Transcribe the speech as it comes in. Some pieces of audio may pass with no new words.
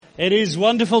It is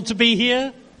wonderful to be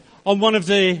here on one of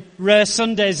the rare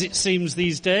Sundays, it seems,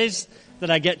 these days,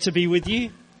 that I get to be with you.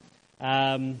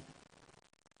 But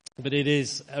it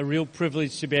is a real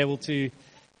privilege to be able to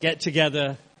get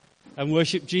together and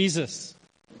worship Jesus.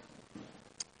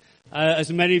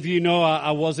 As many of you know,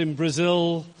 I was in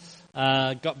Brazil,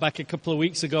 got back a couple of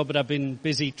weeks ago, but I've been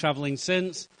busy traveling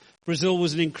since. Brazil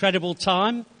was an incredible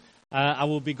time. I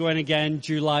will be going again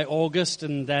July, August,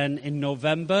 and then in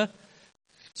November.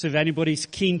 So if anybody's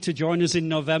keen to join us in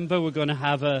November, we're going to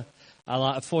have a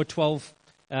 412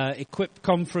 Equip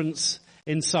conference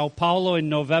in Sao Paulo in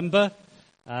November.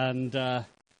 And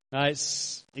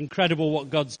it's incredible what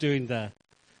God's doing there.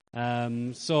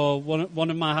 So one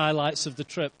of my highlights of the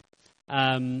trip,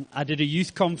 I did a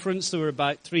youth conference. There were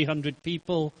about 300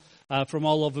 people from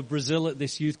all over Brazil at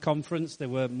this youth conference. They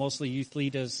were mostly youth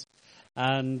leaders.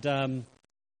 And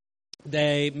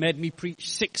they made me preach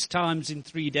 6 times in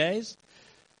 3 days.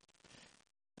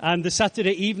 And the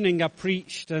Saturday evening I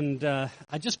preached, and I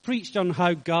just preached on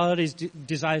how God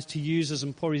desires to use us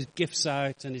and pour His gifts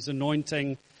out and His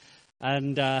anointing,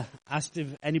 and asked if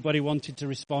anybody wanted to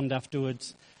respond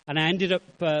afterwards. And I ended up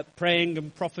praying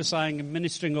and prophesying and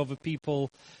ministering over people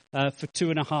for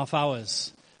 2.5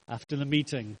 hours after the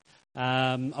meeting.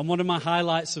 And one of my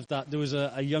highlights of that, there was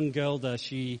a young girl there.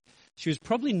 She was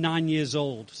probably 9 years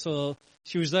old, so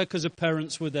she was there because her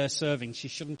parents were there serving. She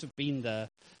shouldn't have been there,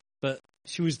 but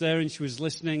she was there and she was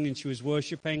listening and she was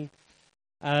worshiping.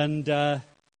 And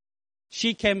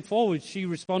she came forward. She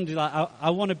responded like,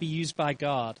 I want to be used by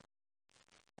God.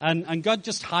 And God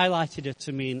just highlighted it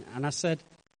to me. And I said,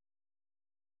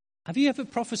 have you ever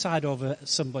prophesied over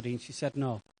somebody? And she said,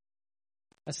 no.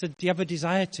 I said, do you have a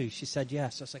desire to? She said,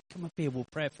 yes. I said, come up here, we'll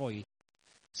pray for you.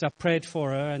 So I prayed for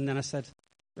her, and then I said,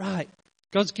 right,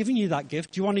 God's given you that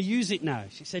gift. Do you want to use it now?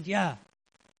 She said, yeah.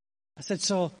 I said,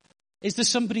 so is there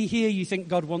somebody here you think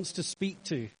God wants to speak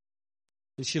to?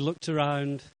 And she looked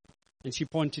around and she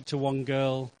pointed to one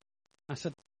girl. I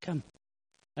said, come.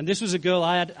 And this was a girl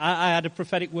I had a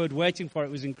prophetic word waiting for. It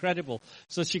was incredible.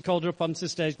 So she called her up onto the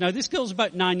stage. Now, this girl's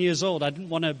about 9 years old. I didn't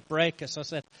want to break her. So I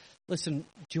said, listen,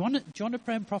 do you want to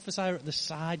pray and prophesy at the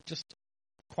side, just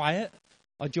quiet?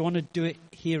 Or do you want to do it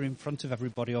here in front of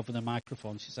everybody over the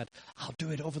microphone? She said, I'll do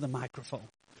it over the microphone.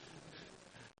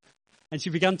 And she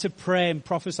began to pray and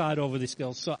prophesied over this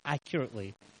girl so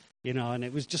accurately, and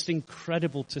it was just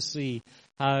incredible to see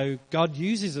how God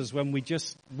uses us when we're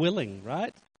just willing,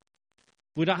 right?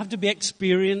 We don't have to be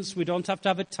experienced. We don't have to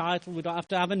have a title. We don't have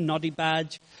to have a noddy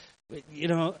badge.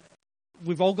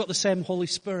 We've all got the same Holy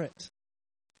Spirit.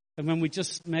 And when we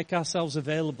just make ourselves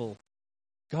available,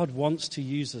 God wants to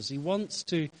use us.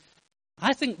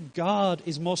 I think God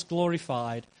is most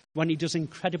glorified when He does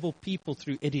incredible people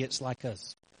through idiots like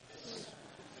us.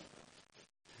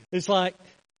 It's like,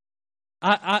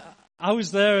 I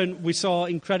was there and we saw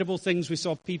incredible things. We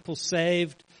saw people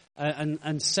saved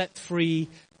and set free.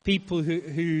 People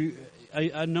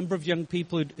a number of young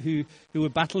people who were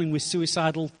battling with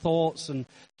suicidal thoughts and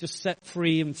just set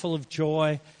free and full of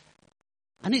joy.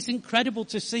 And it's incredible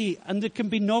to see. And there can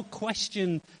be no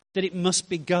question that it must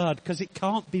be God, because it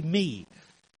can't be me,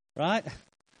 right?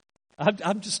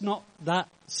 I'm just not that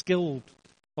skilled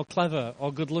or clever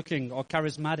or good looking or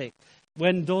charismatic.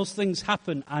 When those things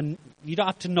happen, and you don't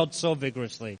have to nod so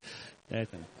vigorously. Yeah,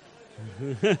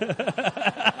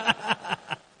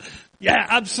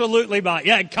 absolutely, Matt.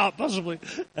 Yeah, it can't possibly.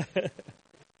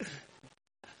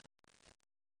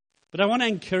 But I want to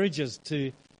encourage us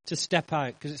to step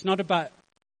out, because it's not about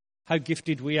how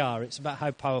gifted we are. It's about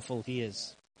how powerful He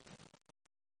is.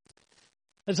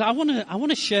 And so I want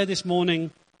to share this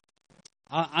morning,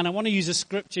 and I want to use a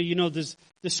scripture. There's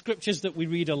the scriptures that we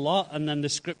read a lot, and then the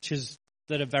scriptures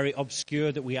that are very obscure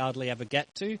that we hardly ever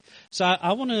get to. So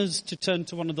I want us to turn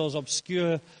to one of those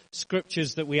obscure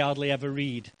scriptures that we hardly ever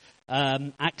read.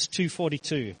 Acts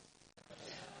 2:42.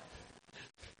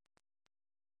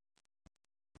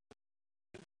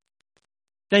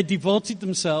 They devoted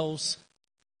themselves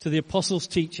to the apostles'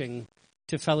 teaching,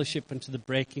 to fellowship, and to the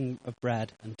breaking of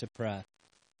bread and to prayer.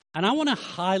 And I want to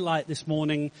highlight this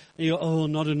morning,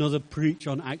 not another preach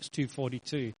on Acts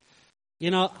 2:42.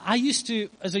 I used to,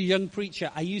 as a young preacher,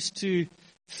 I used to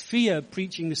fear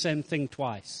preaching the same thing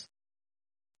twice.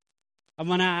 And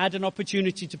when I had an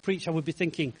opportunity to preach, I would be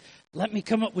thinking, let me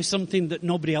come up with something that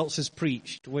nobody else has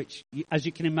preached, which, as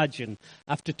you can imagine,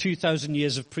 after 2,000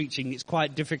 years of preaching, it's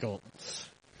quite difficult.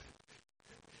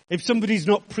 If somebody's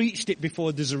not preached it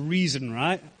before, there's a reason,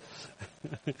 right?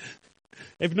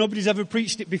 If nobody's ever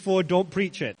preached it before, don't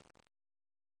preach it.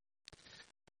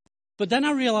 But then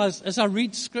I realized, as I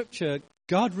read Scripture,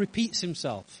 God repeats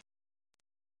Himself.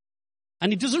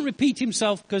 And he doesn't repeat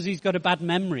himself because he's got a bad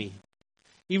memory.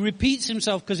 He repeats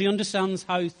himself because he understands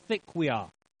how thick we are.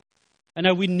 And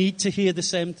how we need to hear the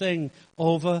same thing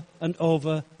over and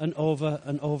over and over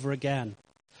and over again.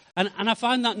 And I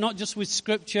find that not just with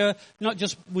scripture, not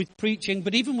just with preaching,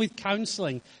 but even with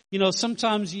counseling. You know,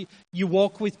 sometimes you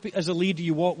walk with, as a leader,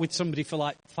 you walk with somebody for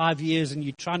like 5 years and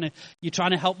you're trying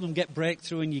to help them get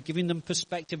breakthrough and you're giving them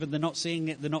perspective and they're not seeing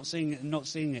it, and not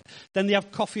seeing it. Then they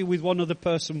have coffee with one other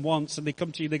person once and they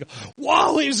come to you and they go,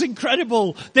 wow, it was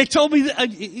incredible. They told me that.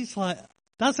 And it's like,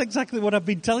 that's exactly what I've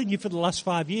been telling you for the last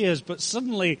 5 years. But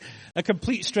suddenly a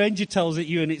complete stranger tells it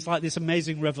you and it's like this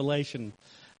amazing revelation.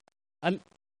 And,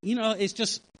 you know, it's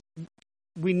just,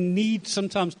 we need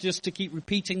sometimes just to keep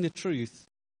repeating the truth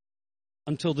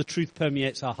until the truth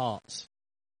permeates our hearts.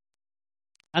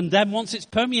 And then once it's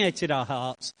permeated our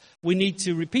hearts, we need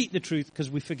to repeat the truth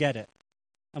because we forget it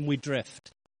and we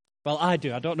drift. Well, I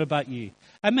do. I don't know about you.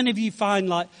 How many of you find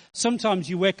like sometimes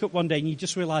you wake up one day and you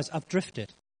just realize I've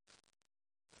drifted?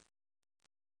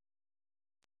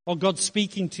 Or God's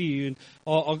speaking to you,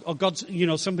 or God's, you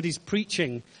know, somebody's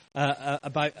preaching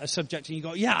about a subject, and you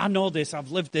go, yeah, I know this,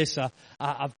 I've lived this,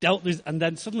 I've dealt this, and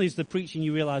then suddenly as they're preaching,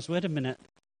 you realize, wait a minute,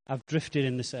 I've drifted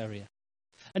in this area.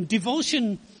 And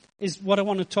devotion is what I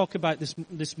want to talk about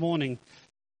this morning.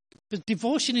 But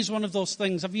devotion is one of those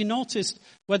things. Have you noticed,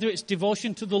 whether it's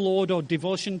devotion to the Lord or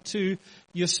devotion to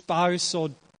your spouse or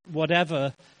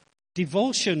whatever,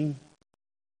 devotion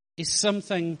is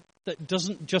something that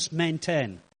doesn't just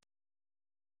maintain.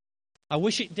 I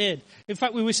wish it did. In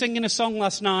fact, we were singing a song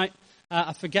last night.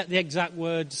 I forget the exact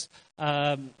words.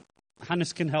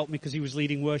 Hannes can help me because he was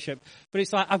leading worship. But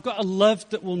it's like, I've got a love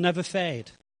that will never fade.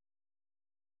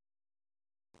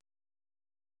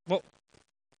 Well,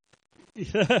 do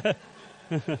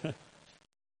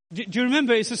you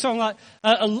remember? It's a song like,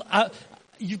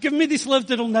 you've given me this love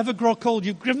that'll never grow cold.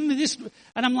 You've given me this.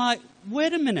 And I'm like,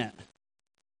 wait a minute.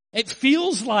 It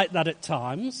feels like that at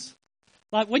times.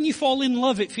 Like when you fall in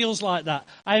love, it feels like that.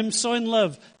 I am so in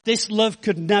love. This love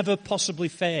could never possibly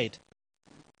fade.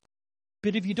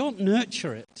 But if you don't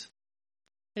nurture it,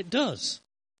 it does.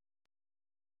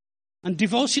 And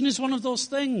devotion is one of those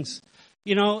things.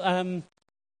 You know,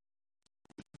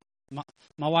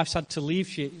 my wife's had to leave.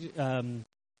 So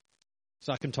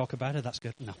I can talk about her. That's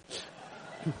good. No.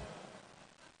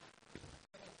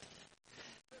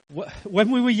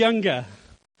 When we were younger,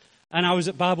 and I was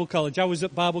at Bible College. I was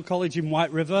at Bible College in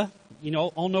White River. You know,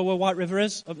 all know where White River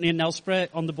is? Up near Nelspruit,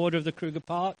 on the border of the Kruger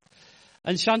Park.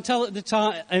 And Chantel at the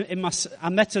time, I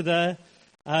met her there.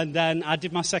 And then I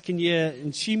did my second year.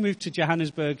 And she moved to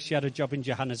Johannesburg. She had a job in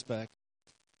Johannesburg.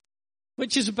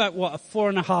 Which is about, a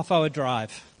 4.5-hour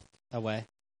drive away.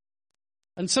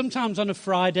 And sometimes on a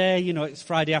Friday, you know, it's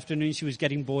Friday afternoon, she was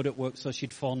getting bored at work, so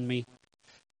she'd phone me.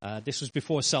 This was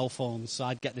before cell phones, so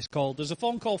I'd get this call. There's a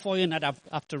phone call for you, and I'd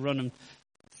have to run and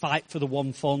fight for the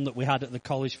one phone that we had at the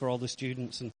college for all the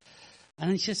students. And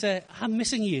then she'd say, I'm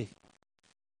missing you.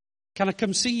 Can I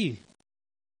come see you?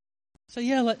 So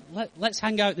yeah, let's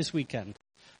hang out this weekend.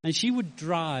 And she would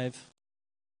drive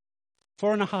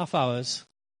 4.5 hours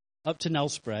up to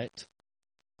Nelspruit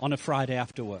on a Friday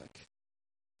after work.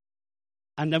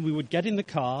 And then we would get in the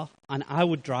car, and I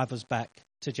would drive us back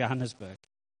to Johannesburg.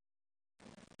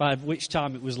 By which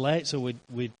time it was late, so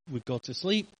we'd go to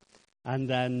sleep, and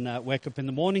then wake up in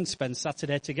the morning, spend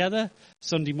Saturday together,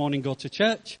 Sunday morning go to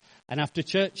church, and after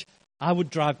church, I would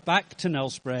drive back to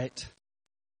Nelspruit,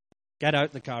 get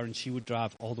out the car, and she would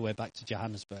drive all the way back to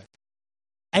Johannesburg.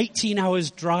 18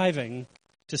 hours driving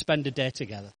to spend a day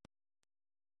together.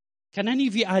 Can any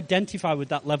of you identify with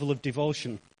that level of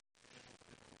devotion?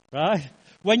 Right?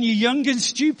 When you're young and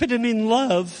stupid and in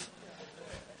love,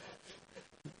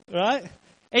 right?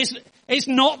 It's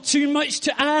not too much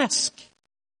to ask.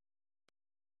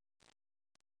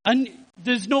 And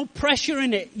there's no pressure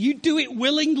in it. You do it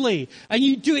willingly and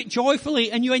you do it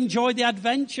joyfully and you enjoy the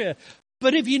adventure.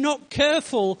 But if you're not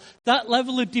careful, that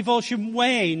level of devotion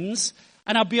wanes.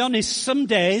 And I'll be honest, some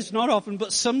days, not often,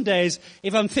 but some days,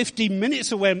 if I'm 15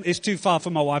 minutes away, it's too far for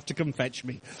my wife to come fetch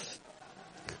me.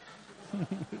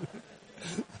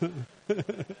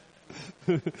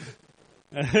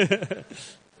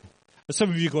 Some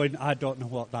of you going, I don't know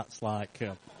what that's like.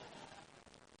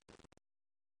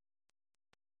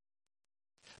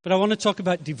 But I want to talk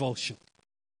about devotion.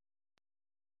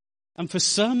 And for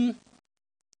some,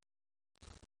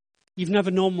 you've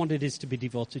never known what it is to be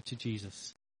devoted to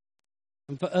Jesus.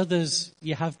 And for others,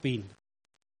 you have been.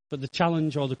 But the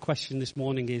challenge or the question this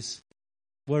morning is,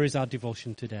 where is our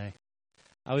devotion today?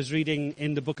 I was reading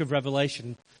in the book of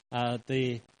Revelation,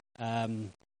 the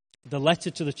letter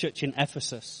to the church in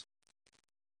Ephesus.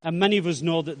 And many of us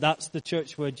know that that's the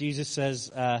church where Jesus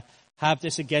says, have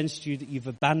this against you, that you've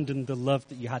abandoned the love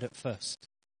that you had at first.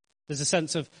 There's a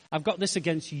sense of, I've got this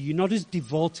against you. You're not as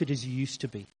devoted as you used to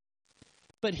be.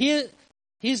 But here's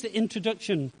the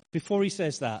introduction before he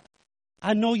says that.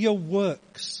 I know your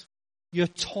works, your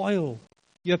toil,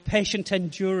 your patient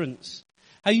endurance,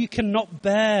 how you cannot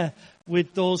bear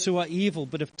with those who are evil,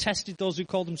 but have tested those who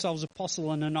call themselves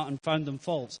apostles and are not, and found them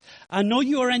false. I know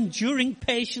you are enduring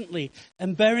patiently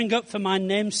and bearing up for my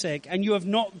name's sake, and you have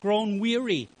not grown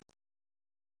weary.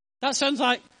 That sounds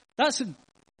like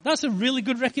that's a really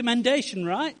good recommendation,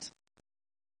 right?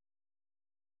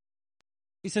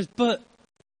 He says, but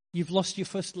you've lost your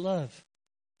first love.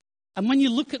 And when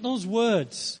you look at those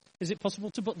words, is it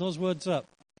possible to put those words up?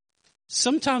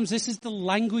 Sometimes this is the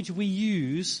language we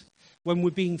use when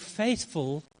we're being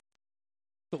faithful,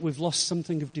 but we've lost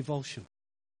something of devotion.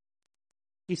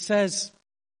 He says,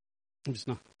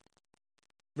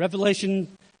 Revelation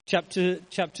chapter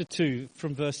 2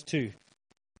 from verse 2.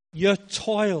 Your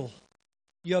toil,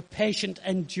 your patient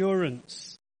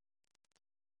endurance,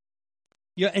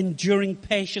 you're enduring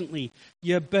patiently,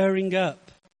 you're bearing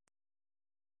up.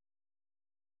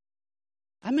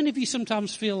 How many of you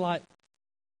sometimes feel like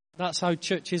that's how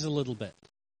church is a little bit?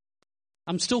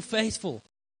 I'm still faithful.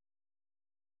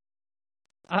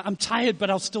 I'm tired, but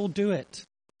I'll still do it.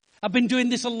 I've been doing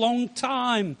this a long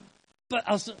time, but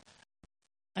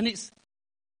and it's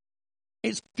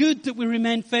good that we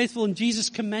remain faithful, and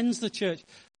Jesus commends the church.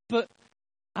 But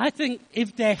I think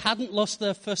if they hadn't lost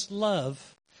their first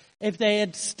love, if they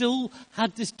had still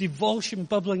had this devotion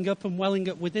bubbling up and welling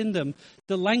up within them,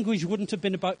 the language wouldn't have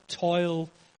been about toil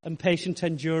and patient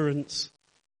endurance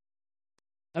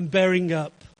and bearing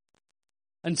up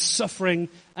and suffering.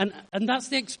 And that's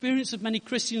the experience of many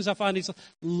Christians, I find. It's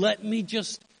let me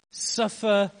just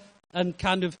suffer and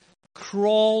kind of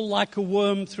crawl like a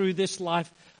worm through this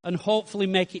life and hopefully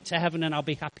make it to heaven, and I'll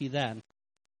be happy then.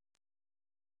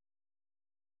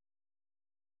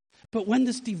 But when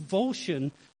there's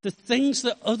devotion, the things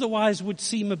that otherwise would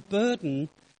seem a burden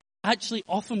actually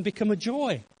often become a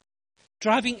joy.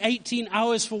 Driving 18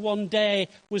 hours for one day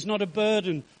was not a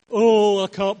burden. Oh, I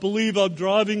can't believe I'm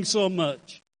driving so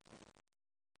much.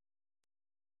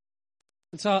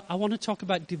 And so I want to talk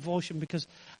about devotion because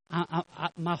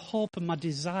my hope and my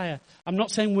desire, I'm not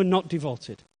saying we're not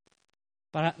devoted,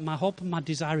 but my hope and my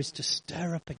desire is to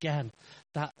stir up again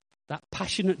that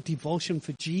passionate devotion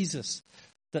for Jesus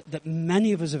that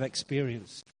many of us have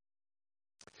experienced.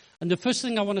 And the first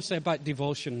thing I want to say about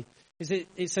devotion is it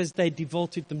says they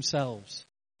devoted themselves.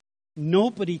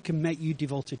 Nobody can make you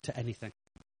devoted to anything.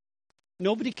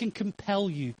 Nobody can compel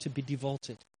you to be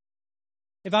devoted.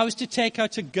 If I was to take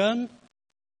out a gun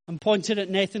and point it at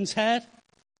Nathan's head,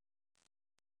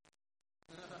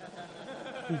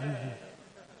 and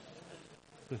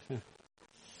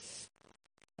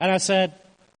I said,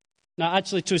 no,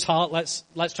 actually to his heart, let's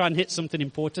try and hit something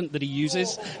important that he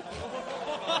uses.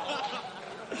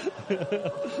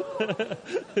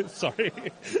 Sorry.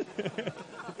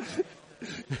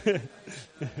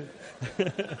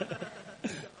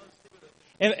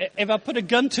 If I put a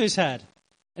gun to his head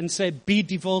and say, be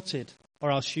devoted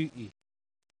or I'll shoot you.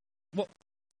 What?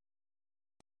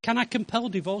 Can I compel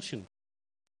devotion?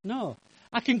 No.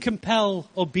 I can compel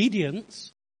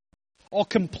obedience or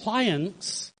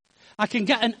compliance. I can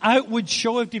get an outward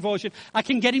show of devotion. I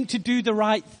can get him to do the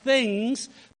right things,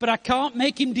 but I can't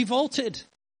make him devoted.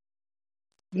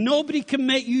 Nobody can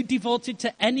make you devoted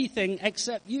to anything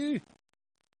except you.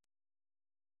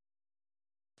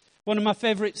 One of my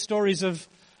favourite stories of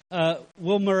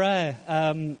Will Murray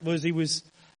was he was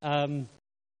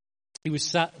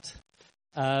sat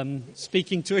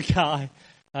speaking to a guy,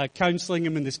 counselling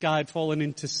him, and this guy had fallen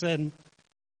into sin.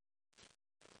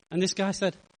 And this guy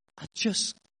said, I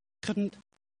just couldn't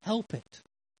help it.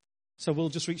 So Will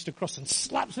just reached across and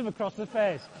slaps him across the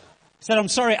face. He said, I'm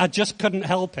sorry, I just couldn't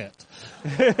help it.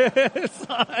 It's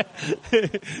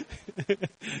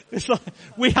like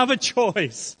we have a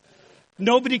choice.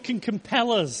 Nobody can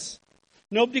compel us.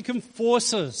 Nobody can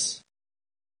force us.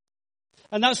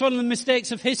 And that's one of the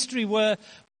mistakes of history where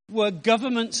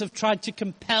governments have tried to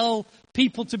compel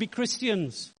people to be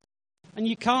Christians. And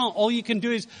you can't. All you can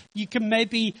do is you can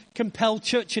maybe compel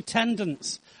church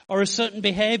attendance or a certain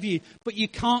behavior, but you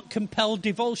can't compel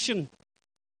devotion.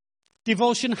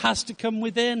 Devotion has to come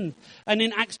within. And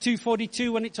in Acts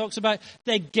 2:42, when it talks about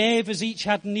they gave as each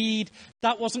had need,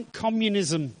 that wasn't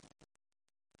communism.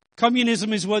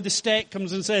 Communism is where the state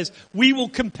comes and says, we will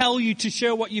compel you to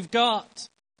show what you've got.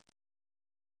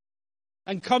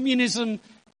 And communism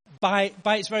by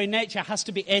its very nature, has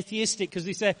to be atheistic, because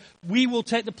they say, we will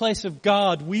take the place of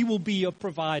God, we will be your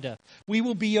provider, we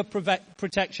will be your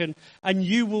protection, and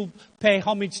you will pay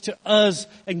homage to us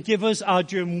and give us our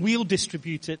due, and we'll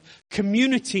distribute it.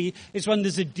 Community is when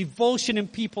there's a devotion in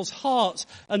people's hearts,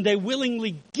 and they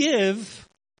willingly give.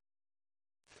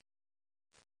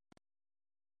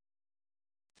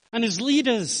 And as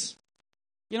leaders,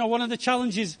 one of the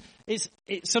challenges is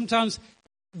sometimes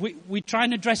we try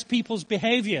and address people's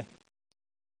behavior.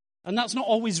 And that's not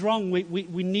always wrong.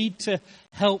 We need to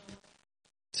help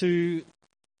to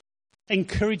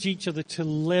encourage each other to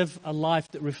live a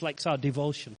life that reflects our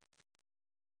devotion.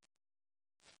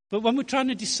 But when we're trying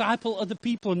to disciple other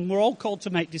people, and we're all called to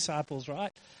make disciples,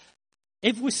 right?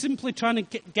 If we're simply trying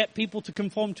to get people to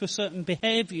conform to a certain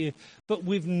behavior, but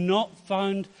we've not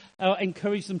found or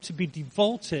encouraged them to be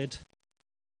devoted,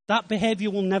 that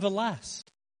behavior will never last.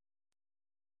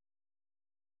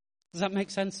 Does that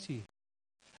make sense to you?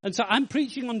 And so I'm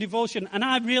preaching on devotion, and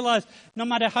I realize no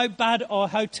matter how bad or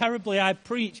how terribly I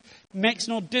preach, makes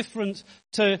no difference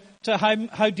to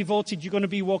how devoted you're going to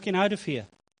be walking out of here.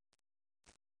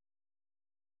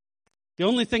 The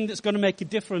only thing that's going to make a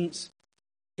difference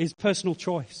is personal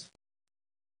choice.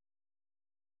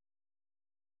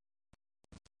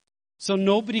 So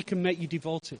nobody can make you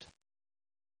devoted.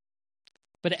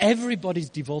 But everybody's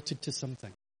devoted to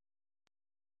something.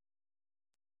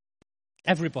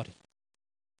 Everybody.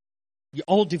 You're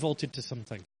all devoted to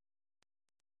something.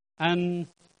 And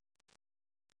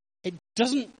it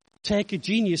doesn't take a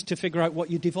genius to figure out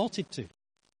what you're devoted to.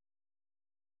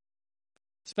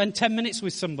 Spend 10 minutes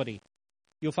with somebody.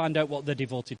 You'll find out what they're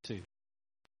devoted to.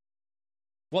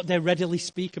 What they readily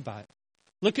speak about.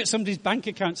 Look at somebody's bank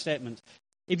account statement.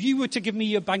 If you were to give me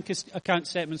your bank account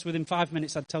statements within 5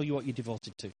 minutes, I'd tell you what you're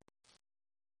devoted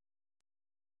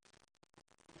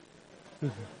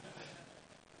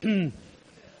to.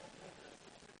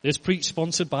 This preach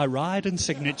sponsored by Ride and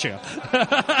Signature.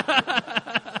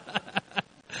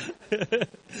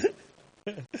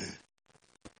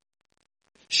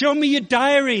 Show me your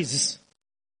diaries.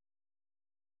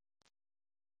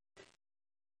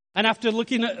 And after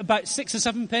looking at about 6 or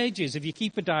 7 pages, if you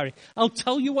keep a diary, I'll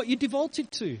tell you what you're devoted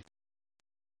to.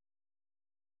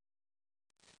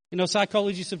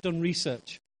 Psychologists have done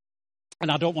research. And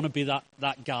I don't want to be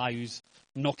that guy who's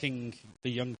knocking the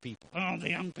young people. Oh, the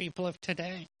young people of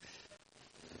today.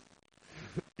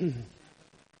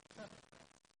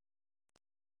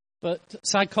 But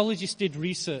psychologists did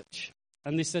research,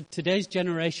 and they said today's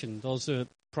generation, those are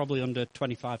probably under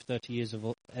 25, 30 years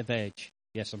of age.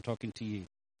 Yes, I'm talking to you.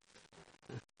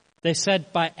 They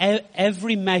said by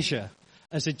every measure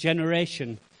as a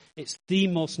generation, it's the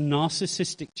most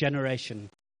narcissistic generation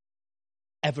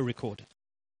ever recorded.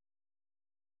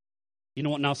 You know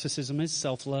what narcissism is?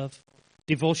 Self-love.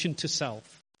 Devotion to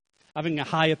self. Having a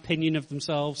high opinion of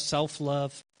themselves,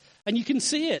 self-love. And you can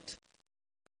see it.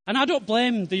 And I don't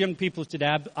blame the young people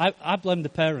today. I blame the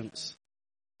parents.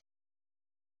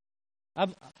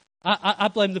 I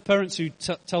blame the parents who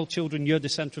tell children you're the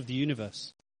center of the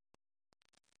universe.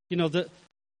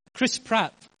 Chris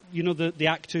Pratt, the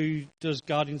actor who does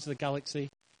Guardians of the Galaxy.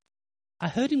 I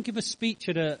heard him give a speech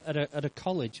at a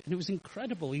college, and it was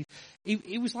incredible.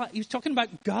 He was talking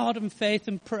about God and faith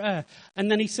and prayer, and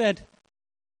then he said,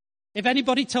 "If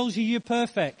anybody tells you you're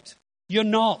perfect, you're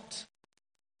not."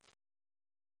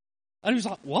 And he was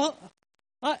like, "What?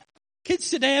 Kids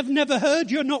today have never heard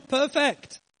you're not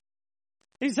perfect."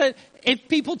 He said, "If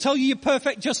people tell you you're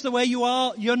perfect just the way you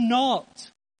are, you're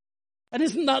not." And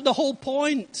isn't that the whole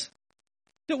point?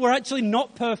 That we're actually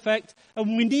not perfect,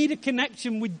 and we need a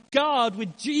connection with God,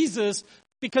 with Jesus,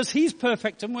 because He's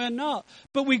perfect and we're not.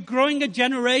 But we're growing a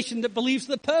generation that believes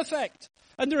they're perfect,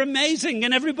 and they're amazing,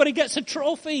 and everybody gets a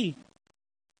trophy.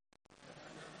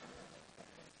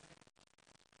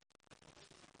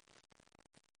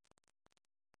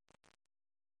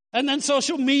 And then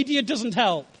social media doesn't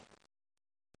help.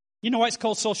 You know why it's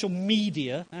called social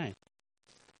media? Hey,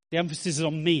 the emphasis is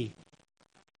on me.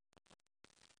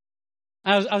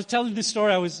 I was telling this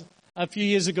story. A few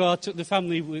years ago, I took the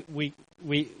family. We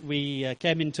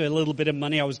came into a little bit of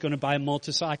money. I was going to buy a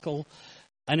motorcycle,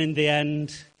 and in the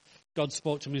end, God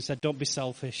spoke to me and said, "Don't be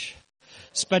selfish.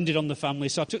 Spend it on the family."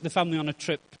 So I took the family on a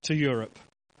trip to Europe.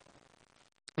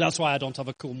 That's why I don't have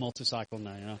a cool motorcycle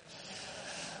now.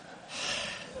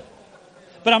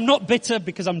 But I'm not bitter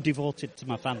because I'm devoted to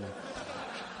my family.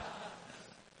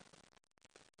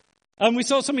 And we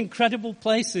saw some incredible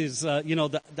places,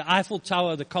 the Eiffel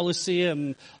Tower, the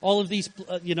Colosseum, all of these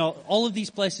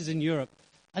places in Europe.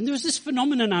 And there was this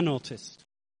phenomenon I noticed.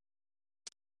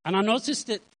 And I noticed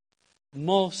it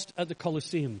most at the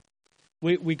Colosseum.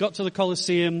 we got to the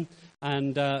Colosseum,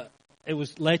 and it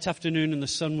was late afternoon, and the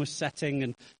sun was setting,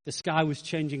 and the sky was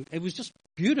changing. It was just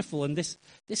beautiful, and this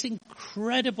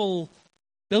incredible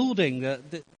building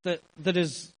that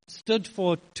has stood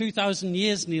for 2,000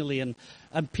 years nearly, and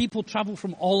people travel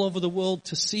from all over the world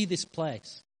to see this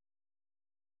place.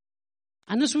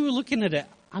 And as we were looking at it,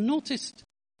 I noticed,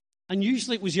 and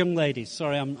usually it was young ladies.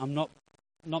 Sorry, I'm not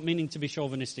meaning to be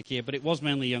chauvinistic here, but it was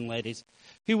mainly young ladies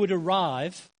who would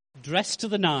arrive dressed to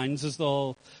the nines as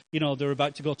though, they're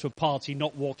about to go to a party,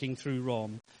 not walking through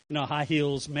Rome. High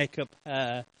heels, makeup,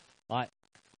 hair, like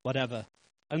whatever.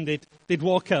 And they'd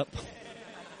walk up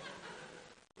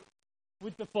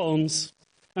with the phones,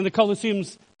 and the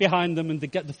Colosseum's behind them, and they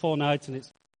get the phone out, and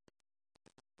it's...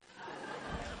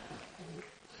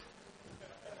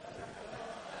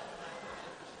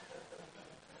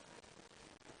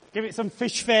 Give it some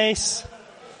fish face.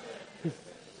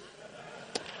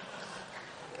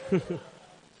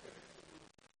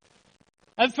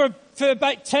 And for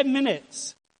about 10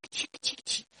 minutes,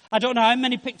 I don't know how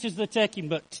many pictures they're taking,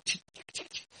 but...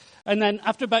 And then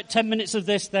after about 10 minutes of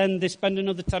this, then they spend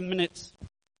another 10 minutes.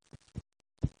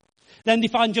 Then they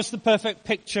find just the perfect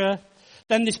picture.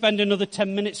 Then they spend another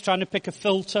 10 minutes trying to pick a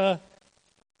filter.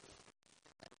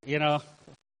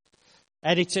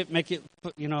 Edit it, make it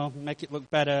look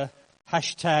better.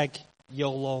 Hashtag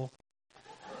YOLO.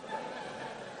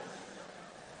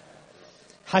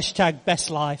 Hashtag best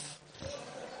life.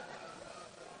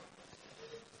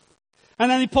 And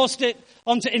then they post it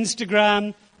onto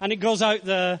Instagram, and it goes out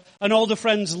there, and all the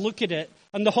friends look at it.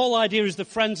 And the whole idea is the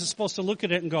friends are supposed to look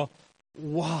at it and go,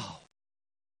 wow,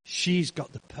 she's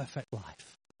got the perfect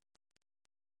life.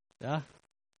 Yeah?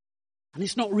 And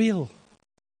it's not real.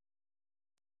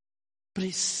 But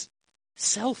it's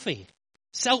selfie.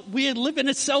 We live in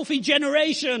a selfie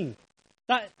generation.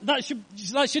 That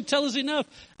should tell us enough.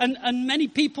 And many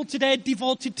people today are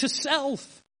devoted to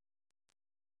self.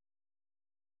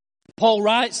 Paul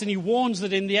writes, and he warns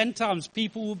that in the end times,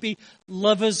 people will be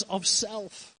lovers of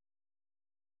self.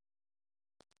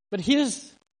 But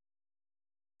here's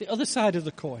the other side of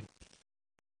the coin.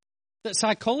 That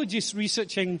psychologists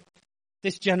researching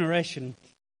this generation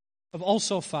have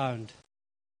also found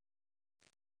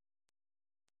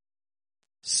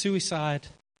suicide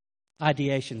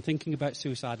ideation, thinking about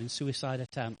suicide and suicide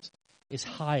attempts, is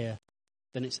higher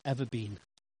than it's ever been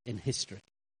in history.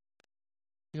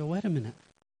 You go, wait a minute.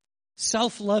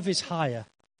 Self-love is higher.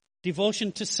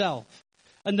 Devotion to self.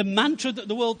 And the mantra that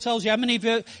the world tells you, how many of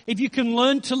you, if you can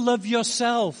learn to love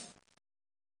yourself,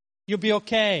 you'll be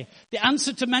okay. The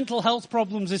answer to mental health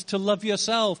problems is to love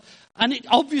yourself. And it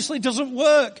obviously doesn't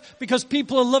work because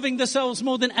people are loving themselves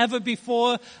more than ever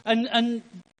before, and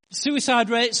suicide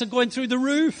rates are going through the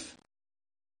roof.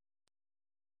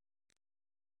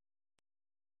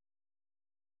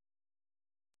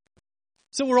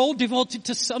 So we're all devoted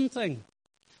to something.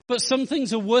 But some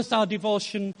things are worth our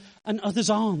devotion and others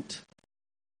aren't.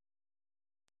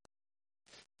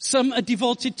 Some are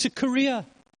devoted to career.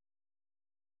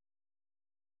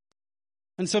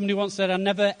 And somebody once said, I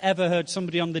never ever heard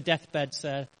somebody on the deathbed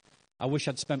say, I wish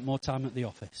I'd spent more time at the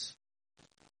office.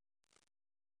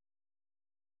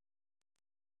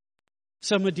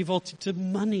 Some are devoted to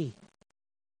money.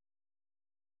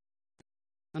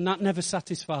 And that never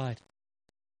satisfied.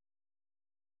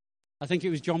 I think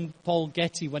it was John Paul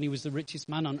Getty when he was the richest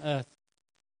man on earth.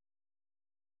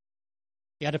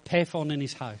 He had a payphone in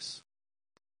his house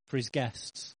for his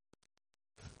guests.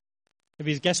 If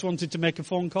his guests wanted to make a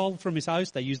phone call from his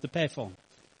house, they used the payphone.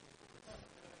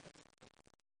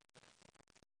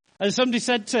 And somebody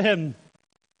said to him,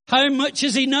 how much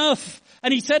is enough?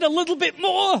 And he said, a little bit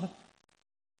more.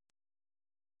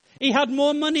 He had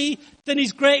more money than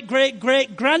his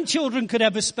great-great-great-grandchildren could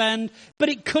ever spend, but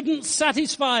it couldn't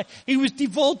satisfy. He was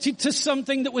devoted to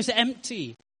something that was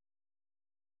empty.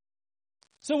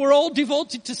 So we're all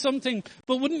devoted to something,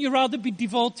 but wouldn't you rather be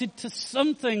devoted to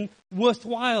something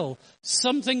worthwhile,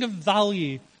 something of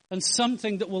value, and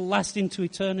something that will last into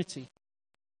eternity?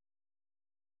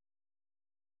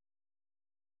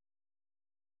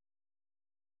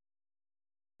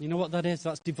 You know what that is?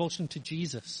 That's devotion to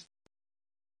Jesus.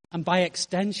 And by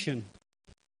extension,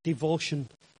 devotion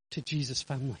to Jesus'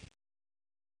 family.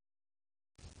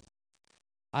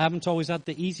 I haven't always had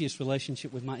the easiest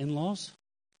relationship with my in-laws.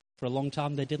 For a long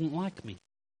time, they didn't like me.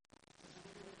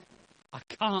 I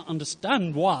can't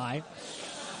understand why.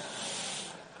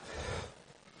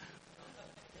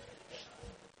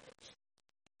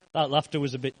 That laughter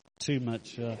was a bit too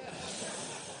much.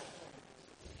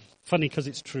 Funny because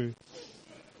it's true.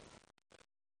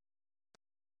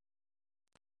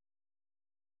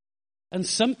 And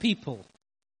some people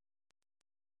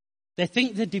They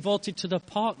think they're devoted to their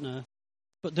partner,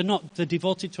 but they're not. They're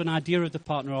devoted to an idea of the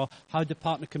partner or how the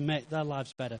partner can make their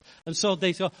lives better. And so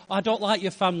they say, I don't like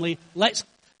your family. Let's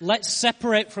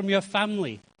separate from your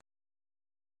family.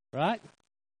 Right?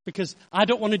 Because I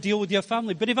don't want to deal with your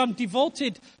family. But if I'm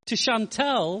devoted to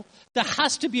Chantel, there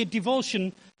has to be a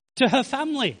devotion to her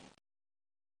family.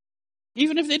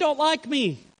 Even if they don't like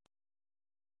me.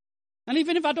 And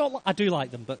even if I do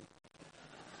like them, but...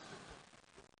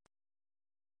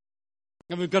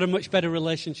 And we've got a much better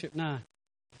relationship now.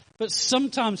 But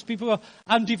sometimes people go,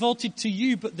 I'm devoted to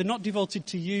you, but they're not devoted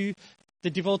to you.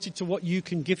 They're devoted to what you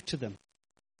can give to them.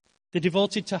 They're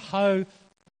devoted to how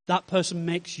that person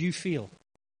makes you feel.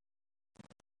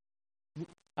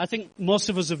 I think most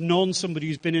of us have known somebody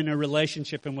who's been in a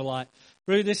relationship and we're like,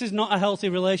 really, this is not a healthy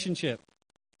relationship.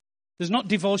 There's not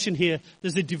devotion here.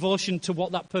 There's a devotion to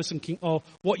what that person can, or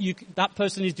that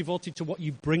person is devoted to what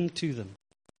you bring to them.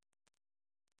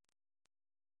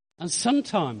 And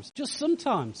sometimes, just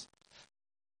sometimes,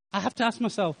 I have to ask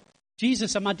myself,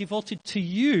 Jesus, am I devoted to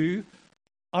you,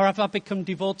 or have I become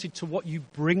devoted to what you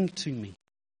bring to me?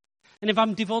 And if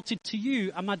I'm devoted to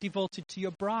you, am I devoted to your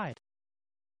bride?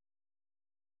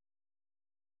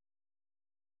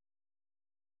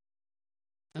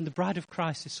 And the bride of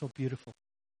Christ is so beautiful.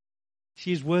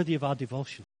 She is worthy of our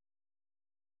devotion.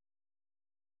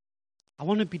 I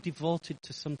want to be devoted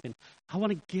to something. I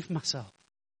want to give myself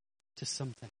to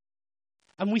something.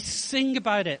 And we sing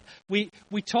about it. We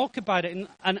talk about it.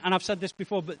 And I've said this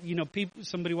before, but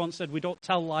somebody once said we don't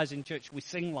tell lies in church. We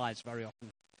sing lies very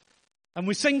often. And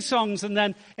we sing songs, and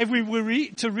then if we were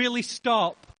to really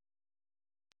stop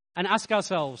and ask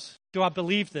ourselves, do I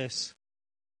believe this?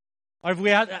 Or if we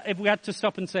had to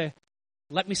stop and say,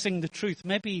 let me sing the truth,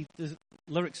 maybe the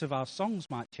lyrics of our songs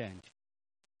might change.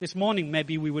 This morning,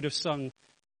 maybe we would have sung,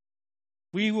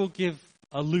 we will give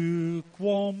a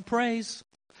lukewarm praise.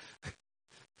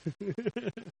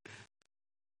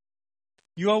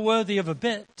 You are worthy of a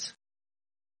bit.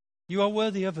 You are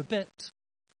worthy of a bit.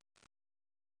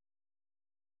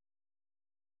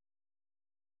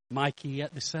 Mikey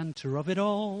at the center of it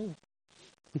all.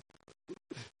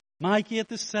 Mikey at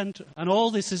the center, and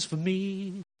all this is for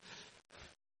me.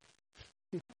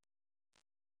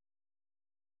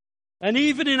 And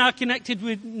even in our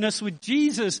connectedness with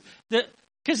Jesus,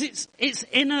 because it's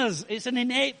in us, it's an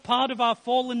innate part of our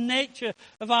fallen nature,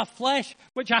 of our flesh,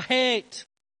 which I hate,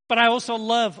 but I also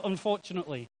love,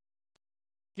 unfortunately.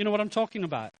 You know what I'm talking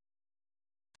about?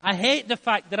 I hate the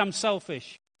fact that I'm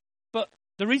selfish, but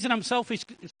the reason I'm selfish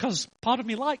is because part of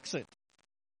me likes it.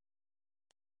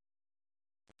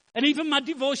 And even my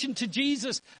devotion to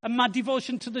Jesus and my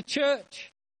devotion to the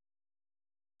church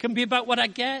can be about what I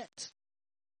get,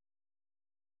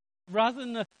 rather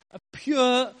than a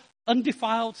pure,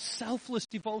 undefiled, selfless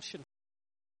devotion.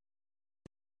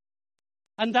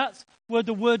 And that's where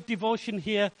the word devotion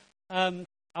here, I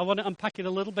want to unpack it a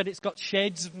little bit. It's got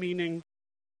shades of meaning.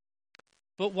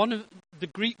 But one of the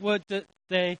Greek word that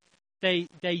they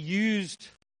used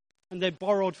and they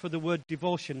borrowed for the word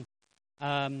devotion,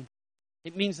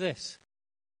 it means this: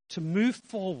 to move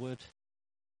forward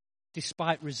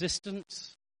despite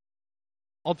resistance,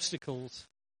 obstacles,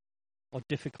 or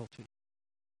difficulty.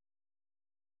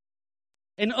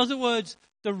 In other words,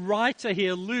 the writer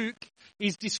here, Luke,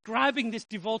 is describing this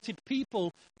devoted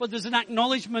people, but there's an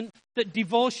acknowledgement that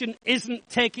devotion isn't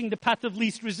taking the path of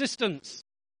least resistance.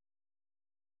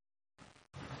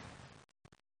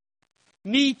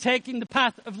 Me taking the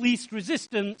path of least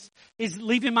resistance is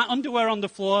leaving my underwear on the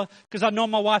floor because I know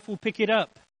my wife will pick it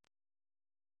up.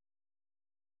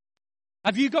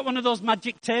 Have you got one of those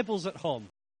magic tables at home?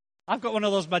 I've got one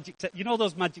of those you know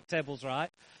those magic tables, right?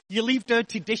 You leave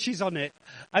dirty dishes on it,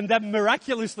 and then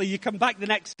miraculously you come back the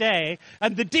next day,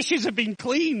 and the dishes have been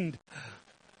cleaned.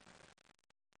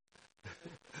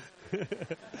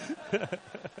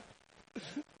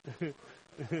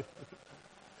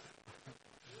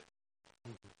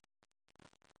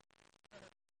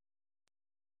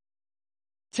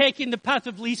 Taking the path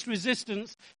of least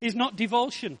resistance is not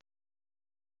devotion.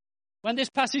 When this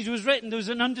passage was written, there was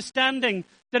an understanding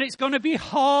that it's going to be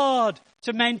hard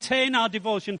to maintain our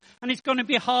devotion, and it's going to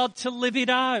be hard to live it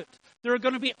out. There are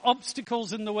going to be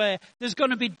obstacles in the way. There's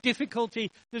going to be difficulty.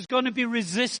 There's going to be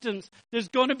resistance. There's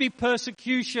going to be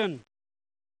persecution.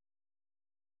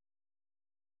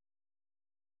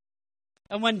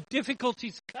 And when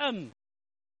difficulties come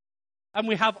and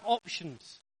we have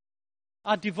options,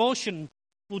 our devotion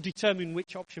will determine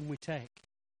which option we take.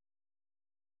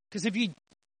 Because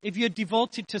if you're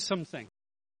devoted to something,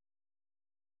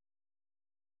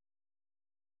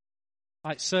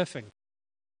 like surfing,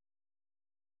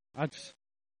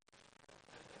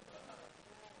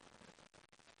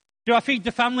 Do I feed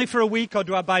the family for a week or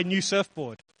do I buy a new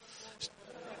surfboard?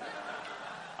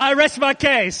 I rest my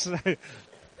case.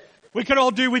 We could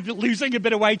all do with losing a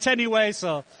bit of weight anyway,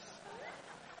 so.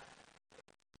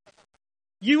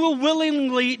 You will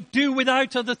willingly do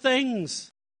without other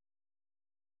things.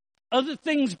 Other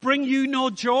things bring you no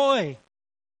joy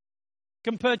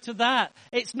compared to that.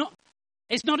 It's not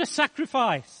a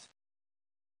sacrifice.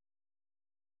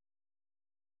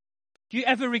 Do you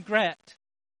ever regret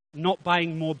not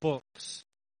buying more books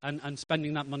and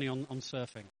spending that money on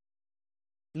surfing?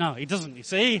 No, he doesn't, you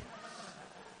see.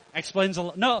 Explains a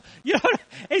lot. No,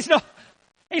 it's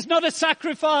not a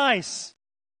sacrifice.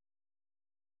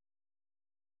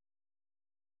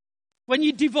 When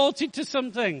you're devoted to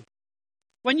something,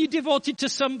 when you're devoted to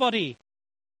somebody,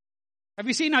 have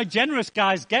you seen how generous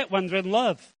guys get when they're in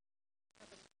love?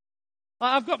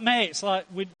 I've got mates, like,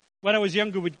 when I was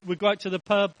younger, we'd go out to the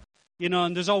pub,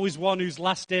 and there's always one who's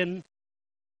last in.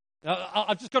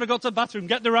 I've just got to go to the bathroom,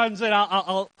 get the rounds in,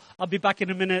 I'll be back in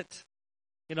a minute.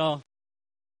 The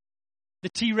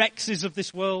T-Rexes of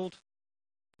this world.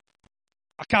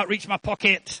 I can't reach my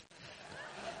pocket.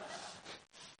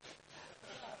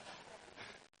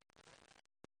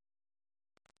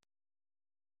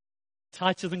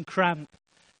 Tighter than cramp.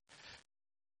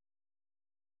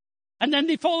 And then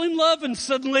they fall in love and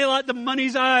suddenly like the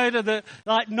money's out or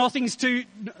nothing's too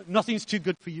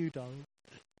good for you, darling.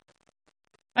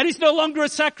 And it's no longer a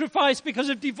sacrifice because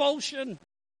of devotion.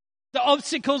 The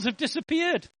obstacles have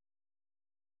disappeared.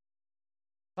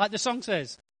 Like the song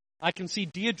says, I can see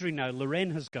Deirdre now,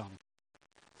 Lorraine has gone.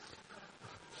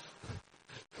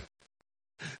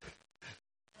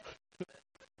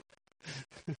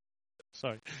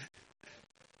 Sorry.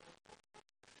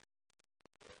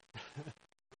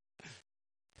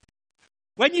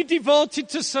 When you're devoted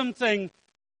to something,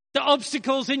 the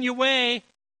obstacles in your way,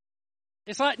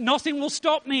 it's like nothing will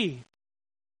stop me.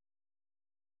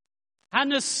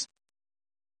 Hannes,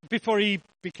 before he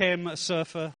became a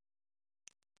surfer,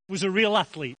 was a real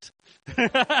athlete.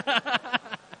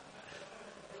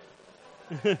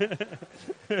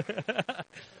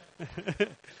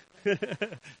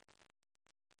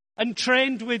 And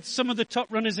trained with some of the top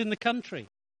runners in the country.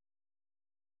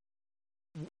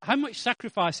 How much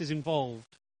sacrifice is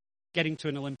involved getting to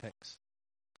an Olympics?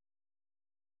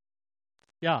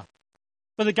 Yeah.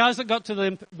 But the guys that got to the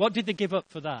Olympics, what did they give up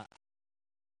for that?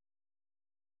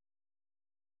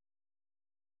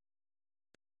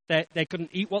 They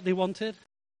couldn't eat what they wanted,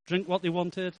 drink what they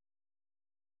wanted,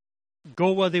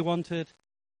 go where they wanted.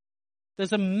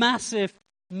 There's a massive,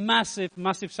 massive,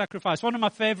 massive sacrifice. One of my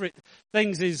favorite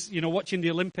things is, watching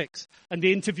the Olympics and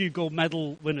they interview gold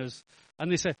medal winners. And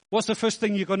they say, what's the first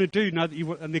thing you're going to do now that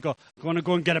and they go, I'm going to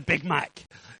go and get a Big Mac.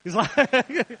 It's like,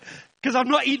 because I've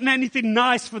not eaten anything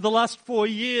nice for the last 4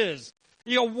 years.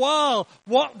 Wow,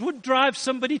 what would drive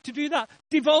somebody to do that?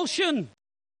 Devotion.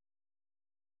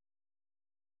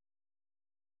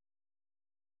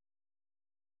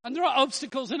 And there are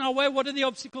obstacles in our way. What are the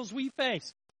obstacles we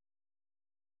face?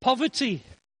 Poverty.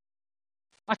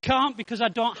 I can't because I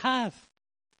don't have.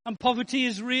 And poverty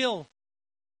is real.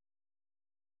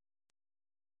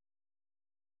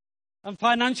 And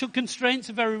financial constraints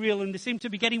are very real, and they seem to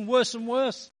be getting worse and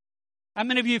worse. How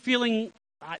many of you are feeling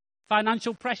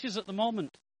financial pressures at the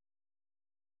moment?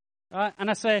 Right? And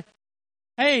I say,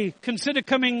 hey, consider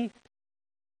coming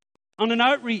on an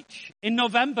outreach in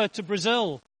November to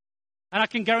Brazil. And I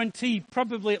can guarantee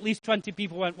probably at least 20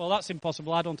 people went, well, that's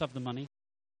impossible. I don't have the money.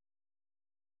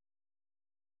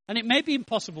 And it may be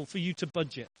impossible for you to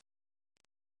budget.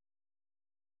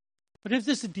 But if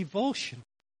there's a devotion,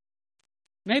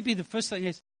 maybe the first thing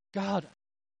is, God,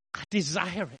 I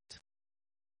desire it.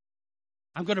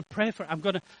 I'm going to pray for it. I'm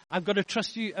going to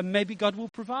trust you, and maybe God will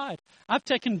provide. I've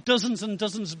taken dozens and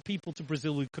dozens of people to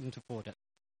Brazil who couldn't afford it.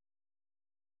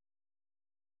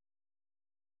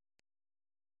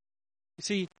 You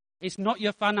see, it's not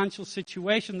your financial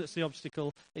situation that's the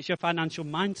obstacle, it's your financial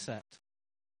mindset.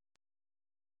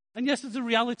 And yes, it's a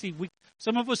reality.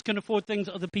 Some of us can afford things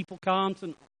that other people can't,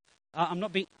 and I'm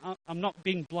not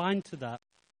being blind to that.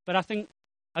 But I think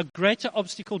a greater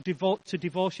obstacle to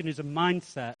devotion is a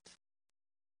mindset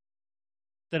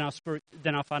than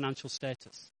our financial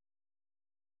status.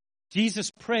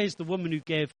 Jesus praised the woman who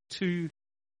gave 2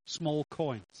 small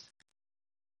coins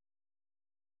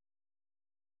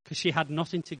because she had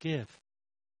nothing to give,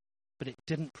 but it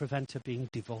didn't prevent her being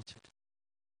devoted.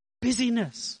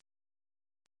 Busyness.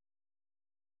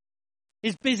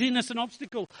 Is busyness an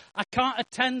obstacle? I can't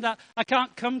attend that. I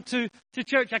can't come to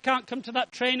church. I can't come to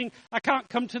that training. I can't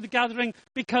come to the gathering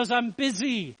because I'm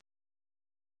busy.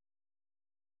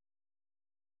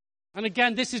 And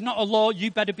again, this is not a law,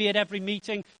 you better be at every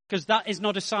meeting, because that is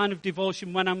not a sign of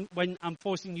devotion when I'm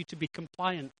forcing you to be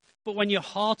compliant. But when your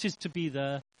heart is to be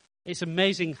there, it's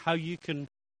amazing how you can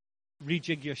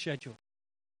rejig your schedule.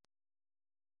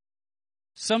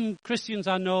 Some Christians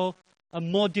I know are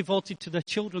more devoted to their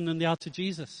children than they are to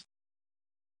Jesus.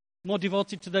 More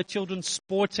devoted to their children's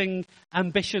sporting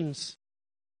ambitions.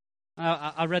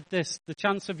 I read this. The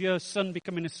chance of your son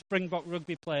becoming a Springbok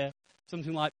rugby player,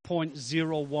 something like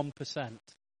 0.01%.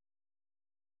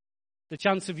 The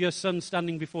chance of your son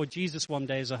standing before Jesus one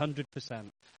day is 100%.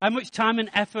 How much time and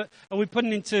effort are we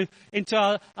putting into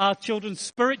our children's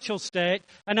spiritual state,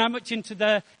 and how much into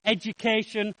their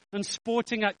education and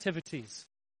sporting activities?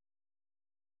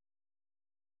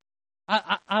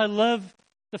 I love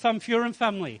the Van Vuren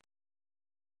family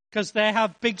because they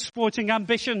have big sporting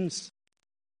ambitions.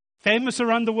 Famous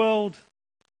around the world.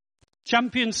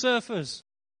 Champion surfers.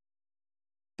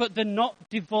 But they're not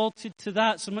devoted to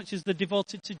that so much as they're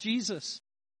devoted to Jesus.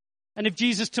 And if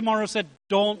Jesus tomorrow said,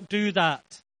 don't do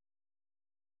that,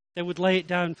 they would lay it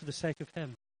down for the sake of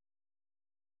him.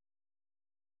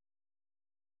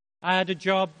 I had a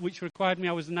job which required me,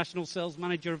 I was the national sales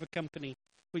manager of a company,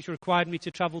 which required me to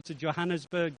travel to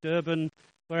Johannesburg, Durban,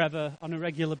 wherever, on a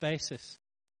regular basis.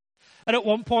 And at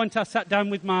one point I sat down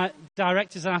with my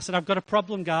directors and I said, I've got a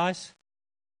problem, guys.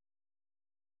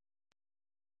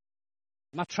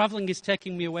 My traveling is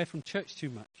taking me away from church too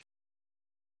much.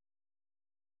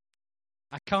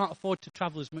 I can't afford to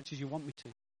travel as much as you want me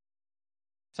to.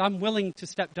 So I'm willing to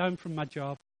step down from my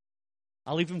job.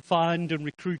 I'll even find and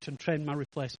recruit and train my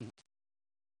replacement.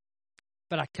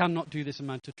 But I cannot do this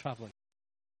amount of traveling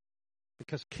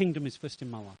because kingdom is first in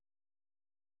my life.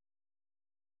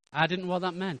 I didn't know what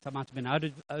that meant. I might have been out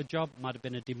of a job, it might have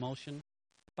been a demotion.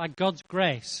 By God's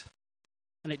grace,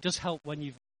 and it does help when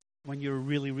you're a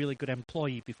really, really good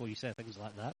employee before you say things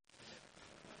like that.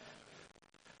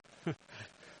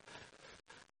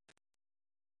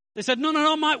 They said,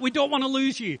 no, Mike, we don't want to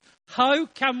lose you. How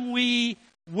can we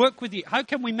work with you? How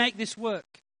can we make this work?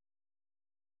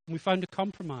 And we found a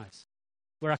compromise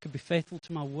where I could be faithful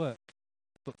to my work,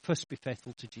 but first be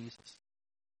faithful to Jesus.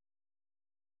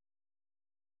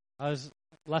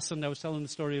 Last Sunday I was telling the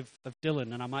story of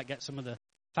Dylan, and I might get some of the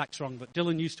facts wrong, but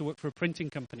Dylan used to work for a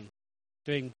printing company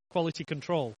doing quality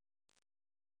control.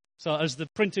 So as the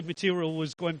printed material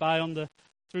was going by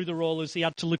through the rollers, he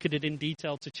had to look at it in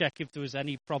detail to check if there was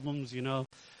any problems,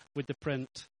 with the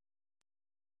print.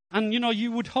 And,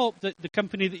 you would hope that the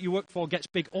company that you work for gets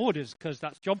big orders because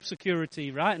that's job security,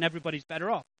 right? And everybody's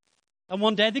better off. And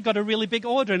one day they got a really big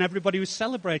order and everybody was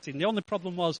celebrating. The only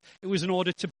problem was it was an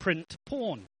order to print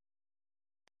porn.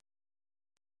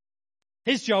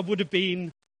 His job would have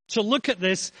been to look at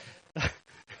this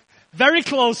very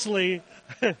closely.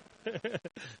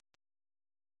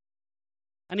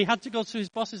 And he had to go to his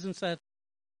bosses and said,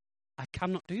 I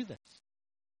cannot do this.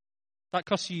 That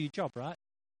costs you your job, right?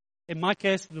 In my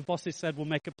case, the bosses said, we'll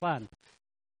make a plan.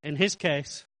 In his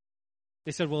case,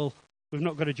 they said, well, we've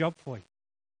not got a job for you.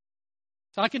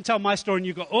 So I can tell my story and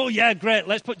you go, oh yeah, great,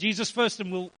 let's put Jesus first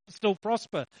and we'll still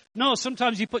prosper. No,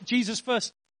 sometimes you put Jesus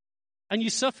first and you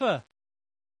suffer.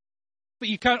 But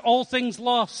you count all things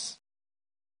lost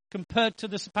compared to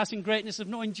the surpassing greatness of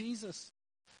knowing Jesus.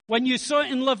 When you're so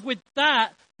in love with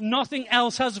that, nothing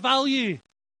else has value.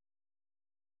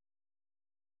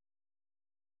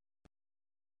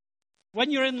 When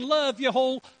you're in love, your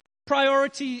whole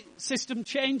priority system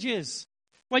changes.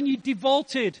 When you're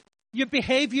devoted, your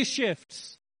behavior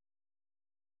shifts.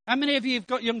 How many of you have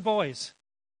got young boys?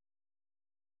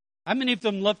 How many of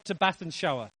them love to bath and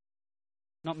shower?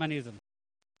 Not many of them.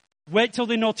 Wait till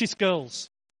they notice girls.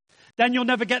 Then you'll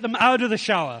never get them out of the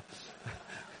shower.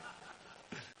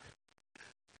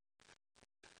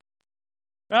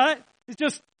 Right? It's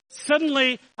just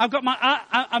suddenly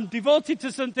I'm devoted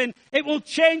to something. It will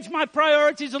change my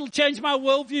priorities. It'll change my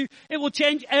worldview. It will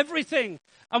change everything.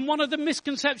 And one of the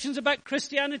misconceptions about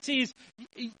Christianity is,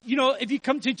 if you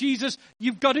come to Jesus,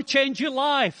 you've got to change your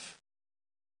life.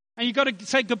 And you've got to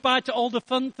say goodbye to all the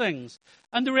fun things.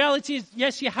 And the reality is,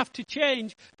 yes, you have to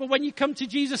change. But when you come to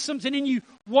Jesus, something in you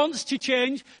wants to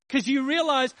change because you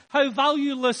realize how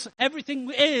valueless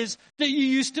everything is that you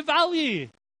used to value.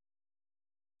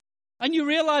 And you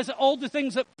realize that all the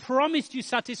things that promised you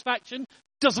satisfaction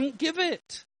doesn't give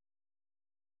it.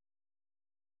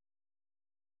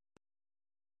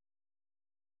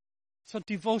 So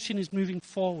devotion is moving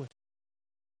forward.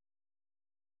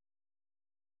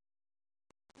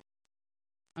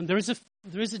 And there is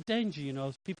a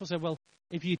danger, People say, well,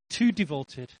 if you're too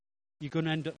devoted, you're going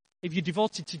to end up, if you're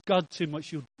devoted to God too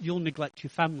much, you'll neglect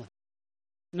your family.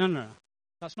 No.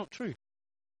 That's not true.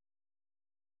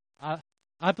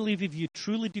 I believe if you're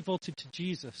truly devoted to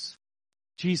Jesus,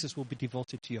 Jesus will be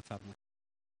devoted to your family.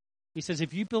 He says,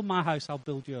 if you build my house, I'll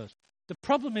build yours. The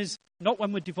problem is not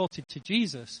when we're devoted to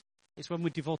Jesus, it's when we're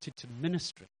devoted to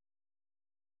ministry.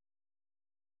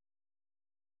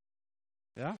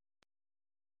 Yeah?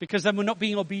 Because then we're not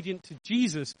being obedient to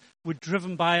Jesus, we're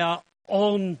driven by our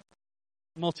own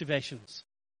motivations.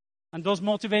 And those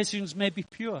motivations may be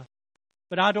pure,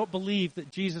 but I don't believe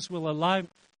that Jesus will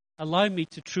allow me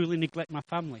to truly neglect my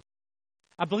family.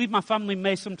 I believe my family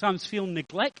may sometimes feel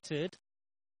neglected,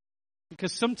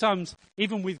 because sometimes,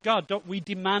 even with God, don't we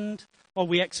demand or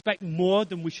we expect more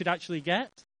than we should actually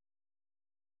get?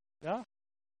 Yeah?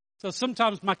 So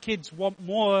sometimes my kids want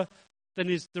more than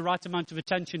is the right amount of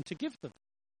attention to give them.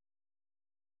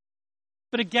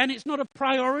 But again, it's not a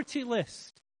priority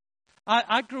list.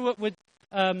 I grew up with,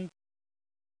 and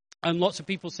lots of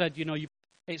people said,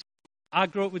 I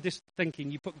grew up with this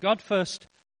thinking, you put God first,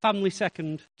 family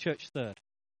second, church third.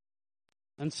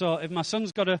 And so if my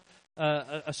son's got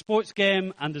a sports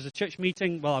game and there's a church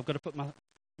meeting, well, I've got to put my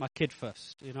kid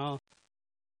first,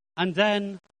 And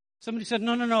then somebody said,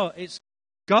 no, it's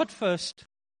God first,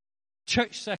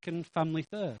 church second, family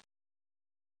third.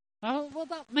 Oh, well,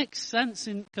 that makes sense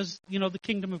because, the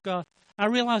kingdom of God. I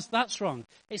realized that's wrong.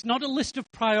 It's not a list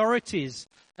of priorities.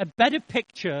 A better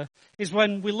picture is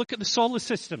when we look at the solar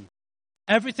system.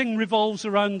 Everything revolves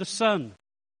around the sun.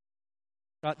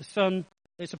 Right, the sun,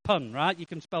 it's a pun, right? You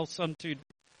can spell sun too.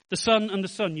 The sun and the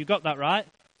sun, you got that right?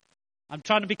 I'm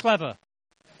trying to be clever.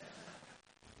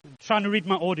 I'm trying to read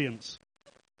my audience.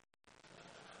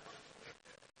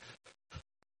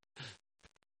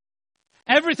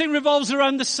 Everything revolves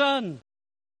around the sun.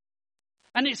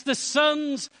 And it's the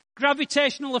sun's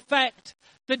gravitational effect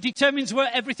that determines where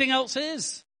everything else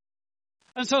is.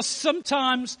 And so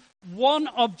sometimes one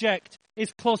object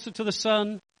is closer to the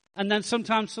sun, and then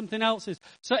sometimes something else is.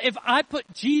 So if I put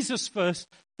Jesus first,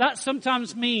 that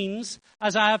sometimes means,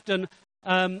 as I have done,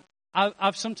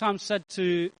 I've sometimes said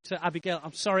to Abigail,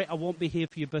 I'm sorry, I won't be here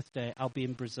for your birthday. I'll be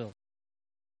in Brazil.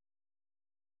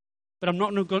 But I'm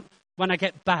not going to go, when I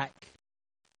get back,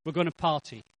 we're going to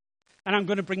party. And I'm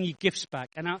going to bring you gifts back.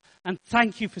 And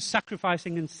thank you for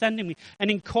sacrificing and sending me and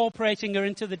incorporating her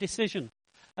into the decision.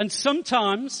 And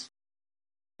sometimes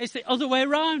it's the other way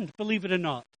around, believe it or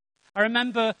not. I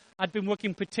remember I'd been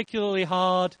working particularly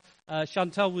hard.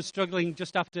 Chantal was struggling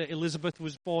just after Elizabeth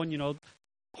was born,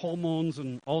 hormones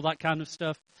and all that kind of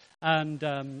stuff. And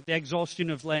the exhaustion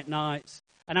of late nights.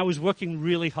 And I was working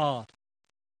really hard.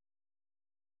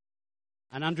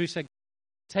 And Andrew said,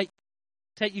 take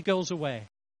your girls away.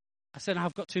 I said,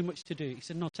 I've got too much to do. He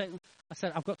said, no, take them. I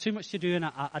said, I've got too much to do and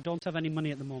I don't have any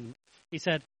money at the moment. He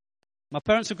said, my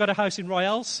parents have got a house in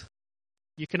Royals.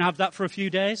 You can have that for a few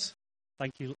days.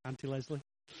 Thank you, Auntie Leslie.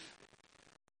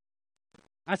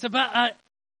 I said,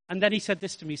 and then he said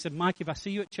this to me. He said, Mike, if I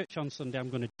see you at church on Sunday, I'm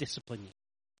going to discipline you.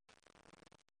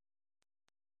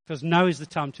 Because now is the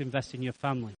time to invest in your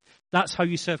family. That's how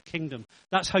you serve kingdom.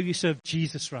 That's how you serve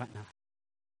Jesus right now.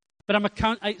 But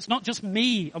it's not just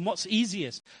me and what's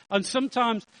easiest. And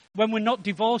sometimes when we're not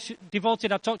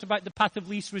devoted, I talked about the path of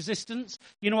least resistance.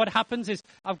 You know what happens is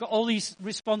I've got all these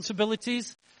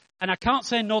responsibilities and I can't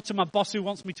say no to my boss who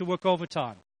wants me to work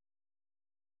overtime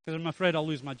because I'm afraid I'll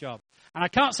lose my job. And I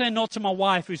can't say no to my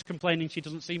wife who's complaining she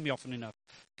doesn't see me often enough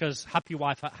because happy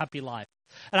wife, happy life.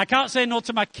 And I can't say no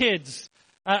to my kids.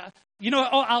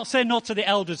 I'll say no to the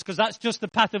elders because that's just the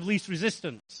path of least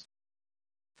resistance.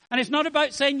 And it's not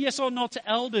about saying yes or no to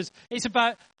elders. It's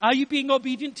about, are you being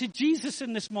obedient to Jesus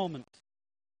in this moment?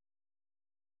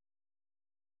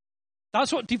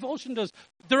 That's what devotion does.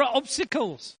 There are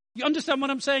obstacles. You understand what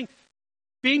I'm saying?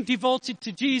 Being devoted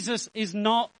to Jesus is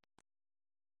not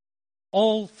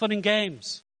all fun and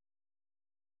games.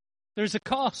 There's a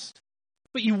cost.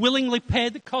 But you willingly pay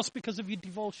the cost because of your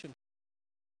devotion.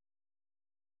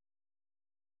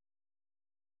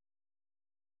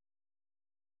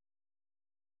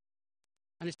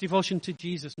 And it's devotion to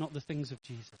Jesus, not the things of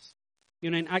Jesus.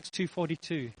 In Acts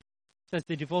 2:42, it says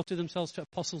they devoted themselves to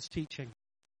apostles' teaching,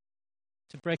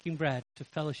 to breaking bread, to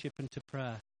fellowship, and to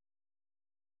prayer.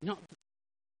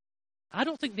 I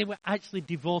don't think they were actually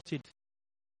devoted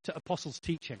to apostles'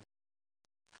 teaching.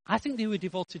 I think they were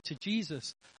devoted to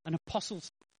Jesus, and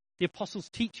the apostles'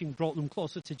 teaching brought them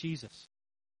closer to Jesus.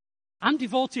 I'm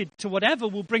devoted to whatever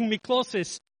will bring me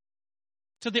closest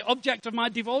to the object of my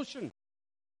devotion.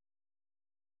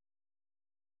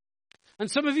 And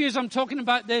some of you, as I'm talking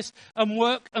about this and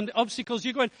work and the obstacles,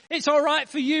 you're going, it's all right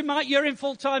for you, Mike, you're in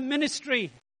full-time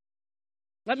ministry.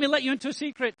 Let me let you into a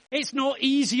secret. It's not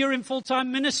easier in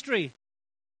full-time ministry.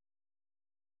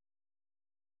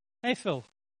 Hey, Phil.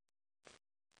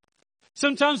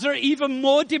 Sometimes there are even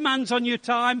more demands on your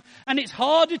time, and it's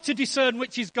harder to discern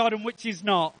which is God and which is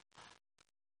not.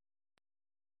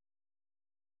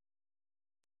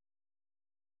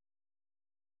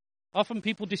 Often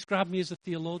people describe me as a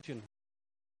theologian,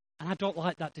 and I don't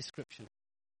like that description.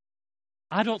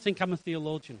 I don't think I'm a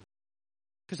theologian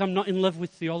because I'm not in love with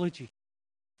theology.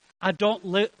 I don't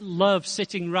love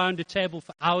sitting round a table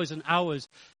for hours and hours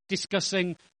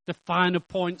discussing the finer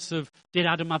points of did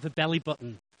Adam have a belly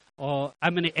button, or how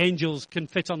many angels can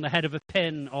fit on the head of a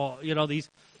pin, or, these.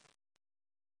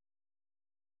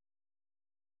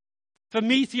 For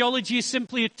me, theology is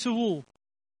simply a tool.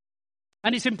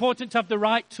 And it's important to have the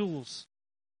right tools.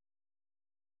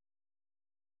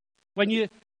 When you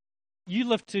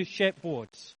love to shape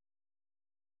boards,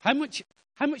 how much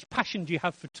passion do you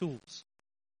have for tools?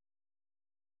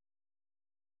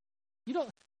 You don't,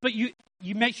 but you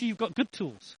make sure you've got good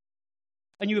tools.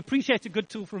 And you appreciate a good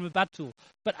tool from a bad tool.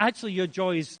 But actually your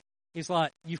joy is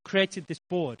like you've created this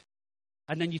board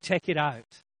and then you take it out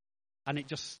and it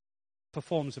just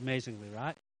performs amazingly,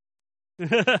 right?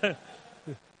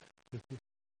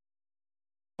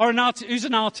 Or an artist. Who's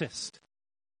an artist?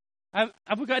 Have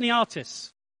we got any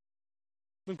artists?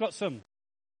 We've got some.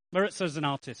 Maritza's an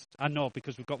artist. I know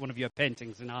because we've got one of your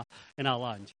paintings in our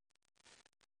lounge.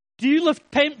 Do you love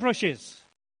paintbrushes?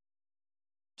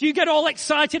 Do you get all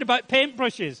excited about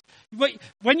paintbrushes?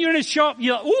 When you're in a shop,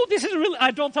 you're like, oh, this is really,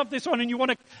 I don't have this one. And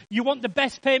you want the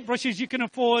best paintbrushes you can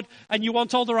afford and you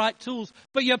want all the right tools.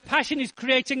 But your passion is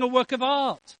creating a work of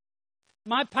art.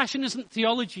 My passion isn't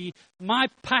theology. My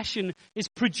passion is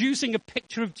producing a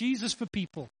picture of Jesus for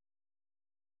people.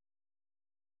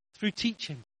 Through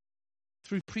teaching,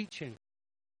 through preaching.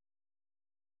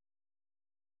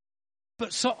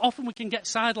 But so often we can get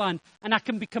sidelined and I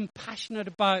can become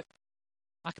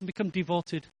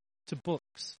devoted to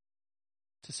books,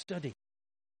 to study,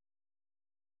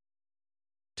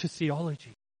 to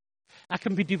theology. I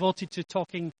can be devoted to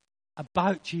talking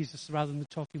about Jesus rather than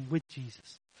talking with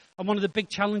Jesus. And one of the big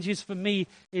challenges for me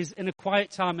is in a quiet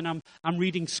time and I'm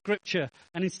reading scripture,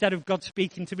 and instead of God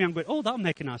speaking to me, I'm going, oh, that'll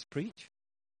make a nice preach.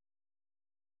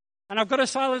 And I've got to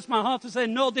silence my heart and say,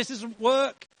 no, this isn't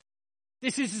work.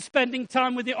 This is spending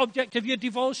time with the object of your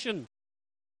devotion.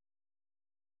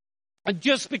 And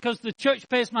just because the church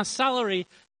pays my salary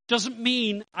doesn't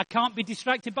mean I can't be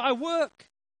distracted by work.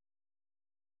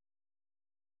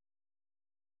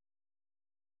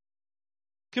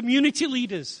 Community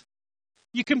leaders.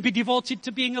 You can be devoted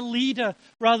to being a leader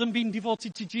rather than being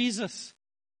devoted to Jesus.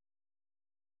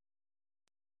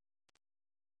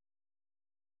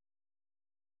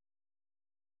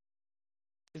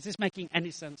 Is this making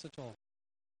any sense at all?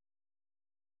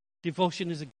 Devotion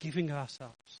is a giving of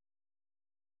ourselves.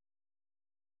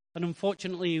 And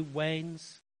unfortunately it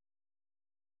wanes.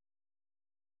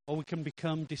 Or we can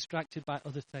become distracted by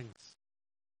other things.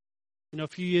 A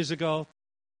few years ago,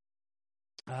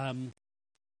 Chantal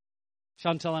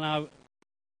and I,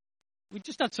 we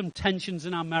just had some tensions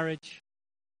in our marriage.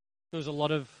 There was a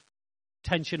lot of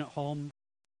tension at home.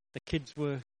 The kids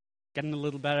were getting a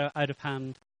little bit out of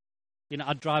hand.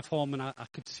 I'd drive home and I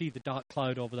could see the dark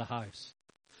cloud over the house.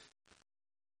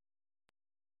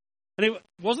 And it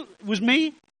was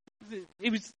me.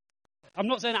 I'm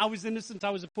not saying I was innocent,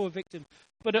 I was a poor victim.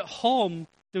 But at home,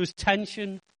 there was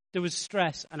tension, there was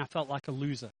stress, and I felt like a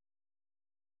loser.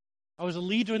 I was a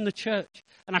leader in the church,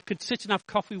 and I could sit and have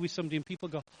coffee with somebody, and people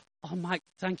go, oh, Mike,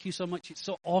 thank you so much. It's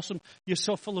so awesome. You're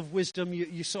so full of wisdom.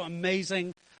 You're so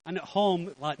amazing. And at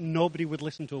home, like, nobody would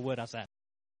listen to a word I said.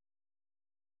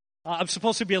 I'm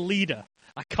supposed to be a leader.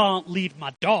 I can't lead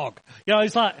my dog.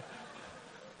 It's like...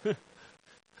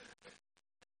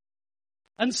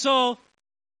 And so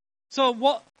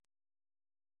what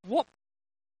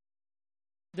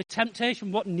the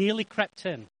temptation, what nearly crept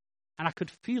in, and I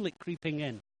could feel it creeping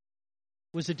in,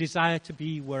 was a desire to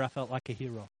be where I felt like a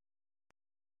hero.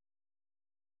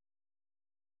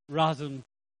 Rather than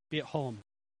be at home.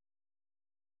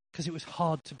 Because it was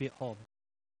hard to be at home.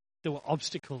 There were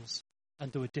obstacles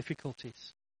and there were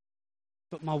difficulties.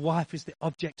 But my wife is the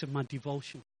object of my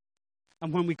devotion.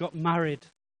 And when we got married,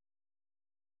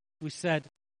 we said,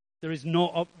 there's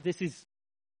no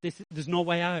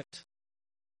way out.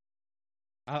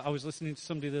 I was listening to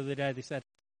somebody the other day. They said,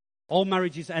 all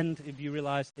marriages end, if you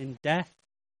realize, in death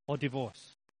or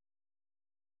divorce.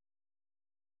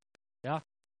 Yeah?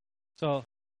 So,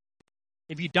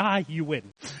 if you die, you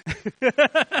win.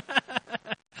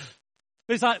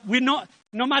 It's like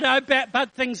no matter how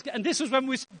bad things get, and this was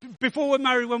before we're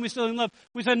married, when we're still in love,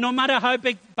 we said no matter how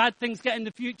bad things get in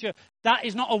the future, that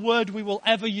is not a word we will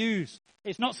ever use.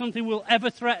 It's not something we'll ever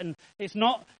threaten. It's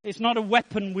not a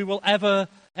weapon we will ever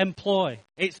employ.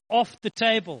 It's off the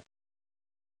table.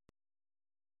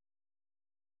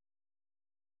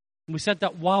 And we said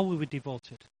that while we were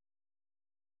devoted.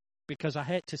 Because I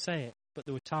hate to say it, but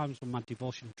there were times when my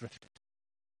devotion drifted.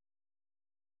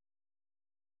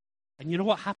 And you know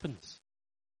what happens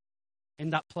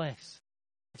in that place?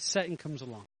 Satan comes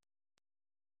along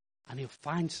and he'll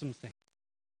find something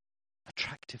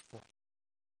attractive for you.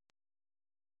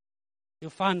 You'll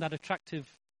find that attractive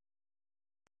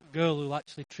girl who'll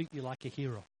actually treat you like a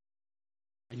hero.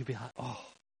 And you'll be like, oh,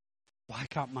 why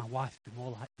can't my wife be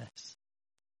more like this?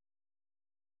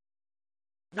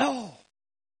 No,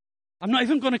 I'm not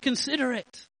even going to consider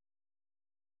it.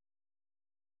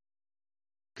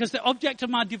 Because the object of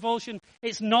my devotion,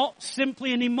 it's not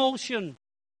simply an emotion.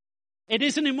 It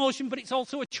is an emotion, but it's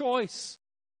also a choice.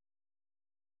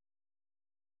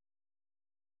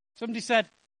 Somebody said,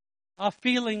 our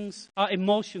feelings, our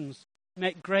emotions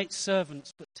make great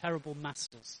servants, but terrible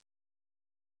masters.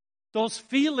 Those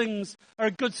feelings are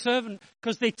a good servant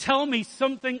because they tell me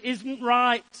something isn't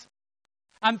right.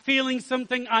 I'm feeling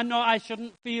something I know I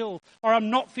shouldn't feel, or I'm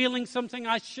not feeling something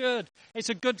I should. It's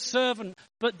a good servant,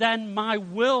 but then my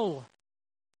will,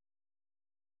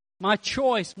 my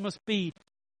choice must be,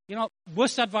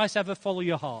 worst advice ever, follow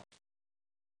your heart.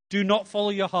 Do not follow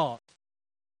your heart.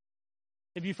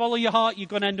 If you follow your heart, you're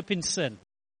going to end up in sin,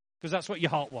 because that's what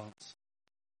your heart wants.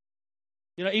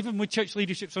 Even with church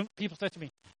leadership, some people say to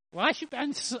me, why should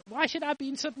I be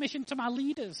in submission to my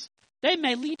leaders? They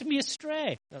may lead me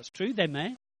astray. That's true, they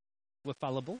may. We're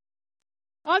fallible.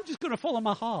 I'm just going to follow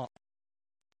my heart.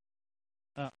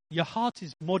 Your heart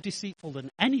is more deceitful than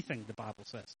anything, the Bible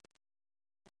says.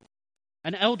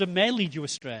 An elder may lead you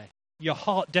astray. Your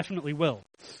heart definitely will.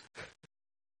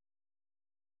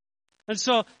 And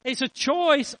so it's a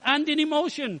choice and an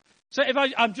emotion. So if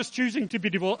I'm just choosing to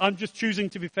be devoted, I'm just choosing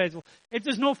to be faithful. If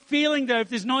there's no feeling there, if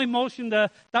there's no emotion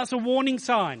there, that's a warning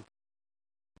sign.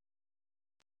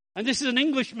 And this is an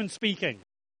Englishman speaking.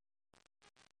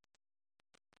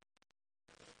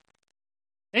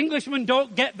 Englishmen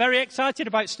don't get very excited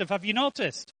about stuff, have you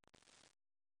noticed?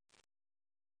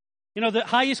 The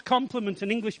highest compliment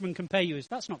an Englishman can pay you is,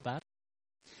 that's not bad.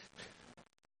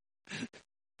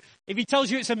 If he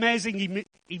tells you it's amazing,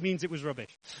 he means it was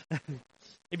rubbish.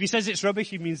 If he says it's rubbish,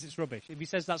 he means it's rubbish. If he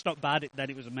says that's not bad, then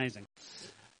it was amazing.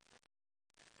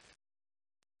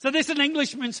 So this is an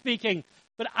Englishman speaking,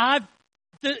 but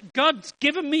God's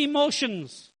given me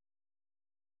emotions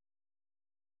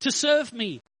to serve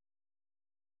me,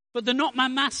 but they're not my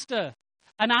master.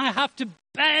 And I have to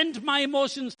bend my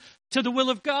emotions to the will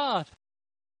of God.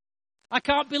 I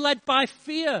can't be led by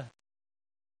fear.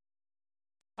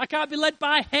 I can't be led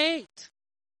by hate.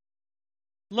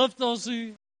 Love those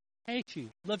who hate you.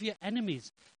 Love your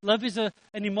enemies. Love is an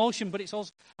emotion, but it's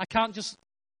also, I can't just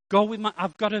go with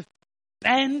I've got to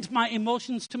bend my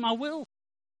emotions to my will.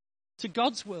 To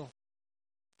God's will.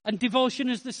 And devotion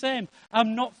is the same.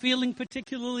 I'm not feeling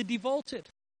particularly devoted.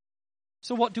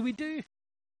 So what do we do?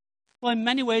 Well, in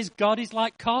many ways, God is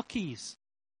like car keys.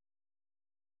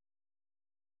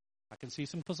 I can see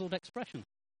some puzzled expression.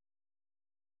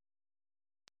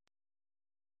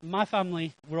 In my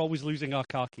family, we're always losing our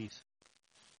car keys.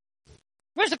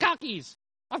 Where's the car keys?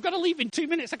 I've got to leave in 2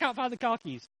 minutes. I can't find the car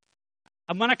keys.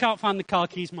 And when I can't find the car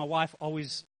keys, my wife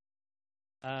always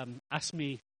asks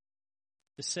me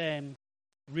the same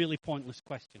really pointless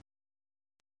question.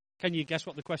 Can you guess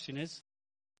what the question is?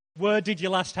 Where did you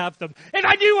last have them? If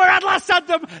I knew where I'd last had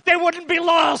them, they wouldn't be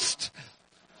lost.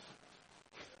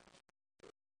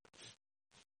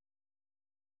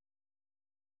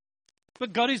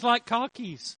 But God is like car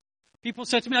keys. People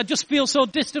say to me, I just feel so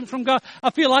distant from God. I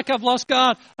feel like I've lost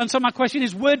God. And so my question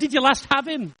is, where did you last have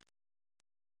him?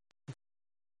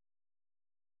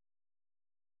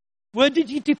 Where did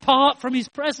you depart from his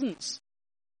presence?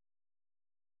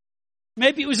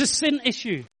 Maybe it was a sin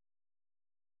issue.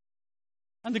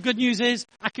 And the good news is,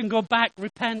 I can go back,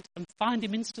 repent, and find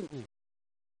him instantly.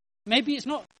 Maybe it's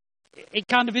not, it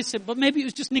kind of is sin, but maybe it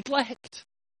was just neglect.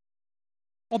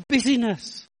 Or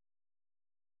busyness.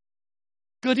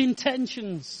 Good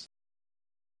intentions.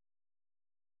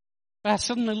 But I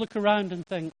suddenly look around and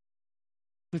think,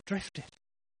 we've drifted.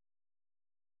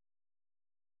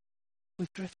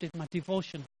 We've drifted. My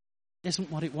devotion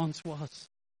isn't what it once was.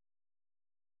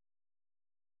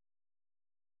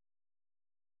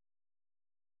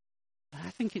 I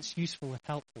think it's useful and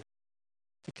helpful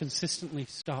to consistently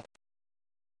stop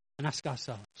and ask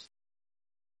ourselves,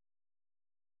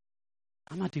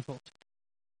 Am I devoted?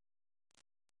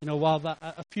 You know,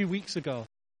 a few weeks ago,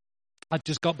 I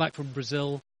just got back from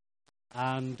Brazil,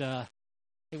 and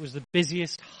it was the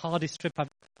busiest, hardest trip.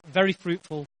 Very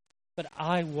fruitful, but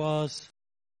I was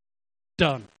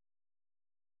done.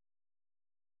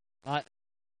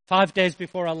 5 days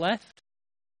before I left,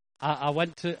 I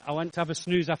went to have a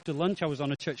snooze after lunch. I was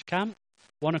on a church camp.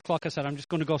 1 o'clock, I said, I'm just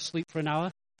going to go sleep for an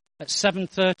hour. At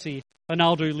 7:30,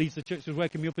 Ronaldo, who leads the church, was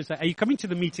waking me up and said, "Are you coming to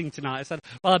the meeting tonight?" I said,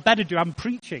 "Well, I better do. I'm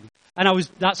preaching." And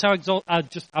that's how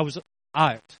I was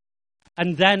out.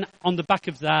 And then on the back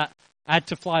of that, I had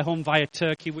to fly home via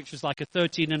Turkey, which was like a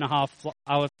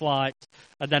 13-and-a-half-hour flight,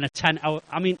 and then a 10-hour.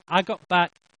 I mean, I got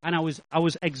back and I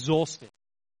was exhausted.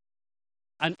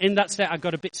 And in that state, I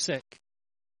got a bit sick.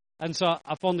 And so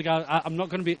I phoned the guy, I'm not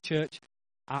going to be at church.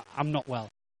 I'm not well.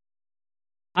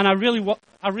 And I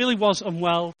really was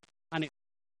unwell, and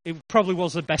it probably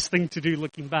was the best thing to do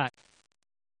looking back.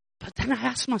 But then I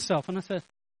asked myself, and I said,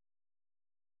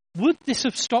 would this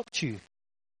have stopped you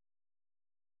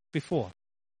before?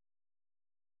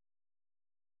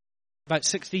 About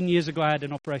 16 years ago, I had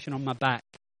an operation on my back.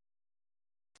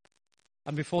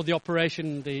 And before the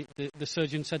operation, the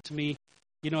surgeon said to me,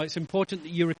 you know, it's important that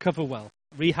you recover well.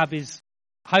 Rehab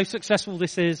how successful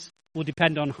this is will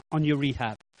depend on your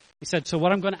rehab. He said, so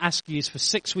what I'm going to ask you is for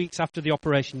 6 weeks after the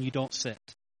operation, you don't sit.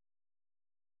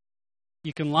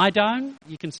 You can lie down,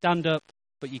 you can stand up,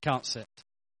 but you can't sit.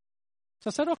 So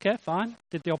I said, okay, fine.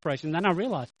 Did the operation. Then I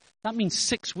realized that means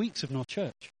 6 weeks of no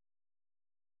church.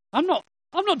 I'm not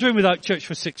doing without church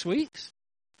for 6 weeks.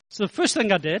 So the first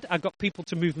thing I did, I got people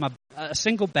to move a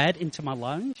single bed into my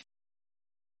lounge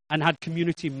and had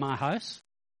community in my house.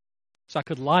 So I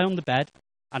could lie on the bed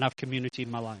and have community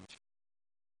in my lounge.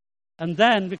 And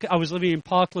then, because I was living in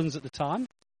Parklands at the time,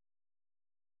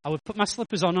 I would put my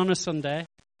slippers on a Sunday,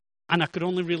 and I could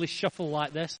only really shuffle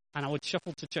like this, and I would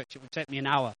shuffle to church. It would take me an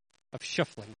hour of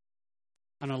shuffling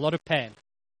and a lot of pain.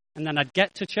 And then I'd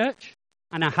get to church,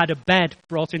 and I had a bed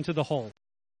brought into the hall.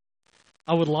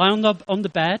 I would lie on the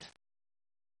bed,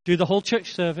 do the whole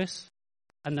church service,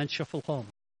 and then shuffle home.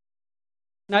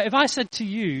 Now, if I said to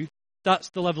you, that's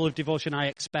the level of devotion I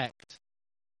expect,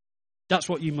 that's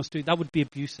what you must do, that would be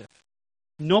abusive.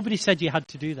 Nobody said you had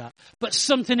to do that. But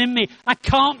something in me, I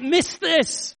can't miss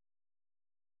this.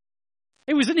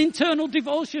 It was an internal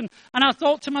devotion. And I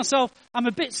thought to myself, I'm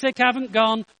a bit sick, I haven't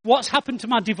gone. What's happened to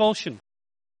my devotion?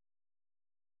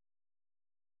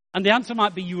 And the answer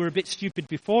might be you were a bit stupid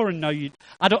before and now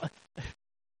I don't.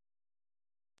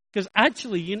 Because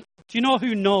actually, do you know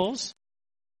who knows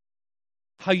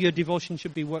how your devotion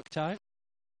should be worked out?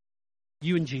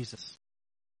 You and Jesus.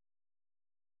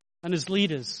 And as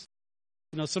leaders,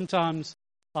 you know, sometimes,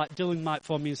 like Dylan might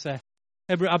phone me and say,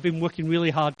 "Hey, bro, I've been working really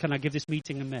hard. Can I give this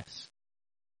meeting a miss?"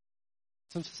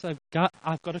 Sometimes I say, "God,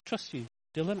 I've got to trust you.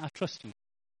 Dylan, I trust you.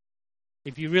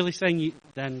 If you're really saying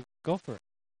then go for it."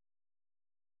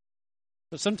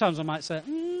 But sometimes I might say,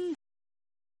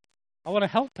 I want to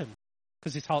help him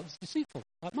because his heart's deceitful,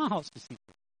 like my heart's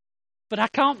deceitful. But I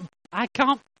can't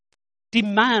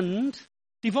demand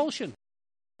devotion.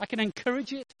 I can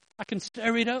encourage it. I can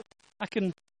stir it up.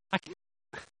 But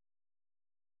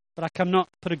I cannot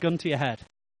put a gun to your head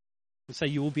and say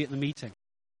you will be at the meeting.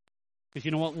 Because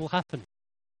you know what will happen?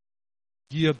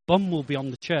 Your bum will be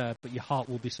on the chair, but your heart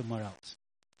will be somewhere else.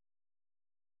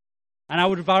 And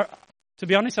to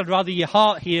be honest, I'd rather your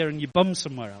heart here and your bum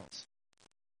somewhere else.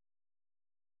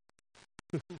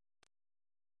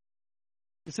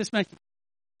 Does this make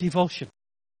devotion?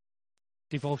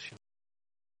 Devotion.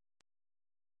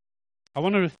 I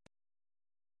want to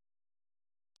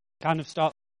kind of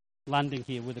start landing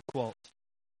here with a quote.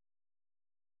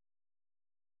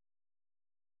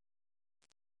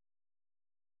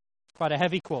 Quite a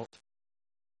heavy quote.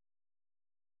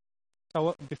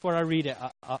 So before I read it,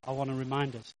 I want to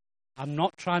remind us. I'm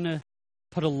not trying to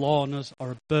put a law on us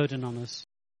or a burden on us.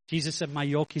 Jesus said, my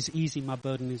yoke is easy, my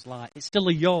burden is light. It's still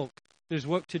a yoke. There's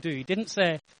work to do. He didn't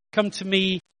say, come to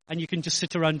me and you can just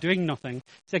sit around doing nothing.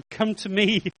 He said, come to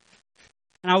me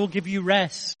and I will give you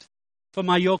rest. For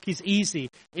my yoke is easy.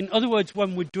 In other words,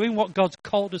 when we're doing what God's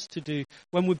called us to do,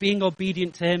 when we're being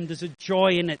obedient to Him, there's a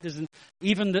joy in it.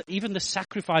 Even the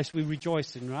sacrifice we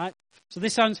rejoice in, right? So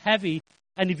this sounds heavy,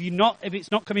 and if it's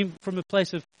not coming from a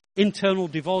place of internal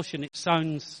devotion, it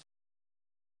sounds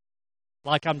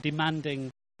like I'm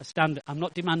demanding a standard. I'm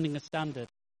not demanding a standard.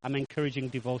 I'm encouraging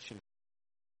devotion.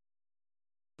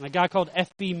 And a guy called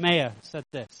F.B. Mayer said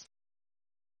this: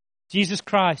 Jesus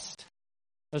Christ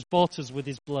has bought us with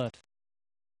His blood.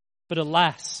 But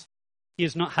alas, He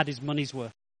has not had His money's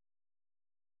worth.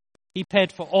 He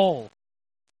paid for all,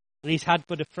 and He's had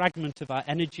but a fragment of our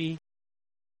energy,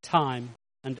 time,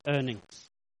 and earnings.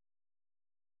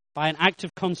 By an act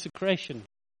of consecration,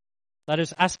 let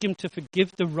us ask him to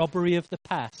forgive the robbery of the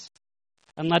past,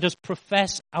 and let us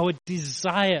profess our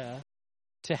desire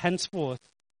to henceforth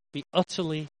be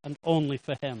utterly and only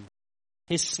for him,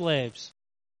 his slaves,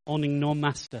 owning no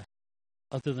master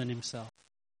other than himself.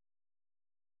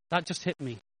 That just hit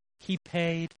me. He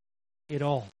paid it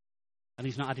all, and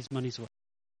he's not had his money's worth.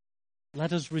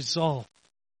 Let us resolve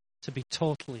to be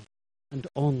totally and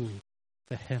only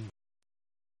for him.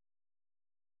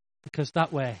 Because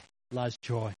that way lies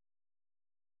joy.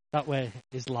 That way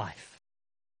is life.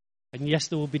 And yes,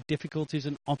 there will be difficulties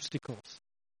and obstacles.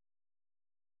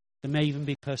 There may even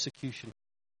be persecution.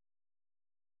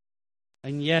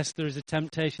 And yes, there is a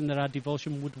temptation that our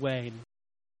devotion would wane.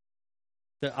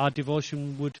 That our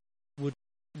devotion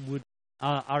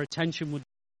our attention would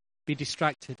be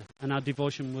distracted, and our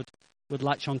devotion would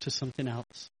latch onto something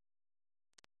else.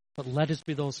 But let us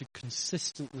be those who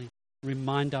consistently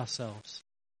remind ourselves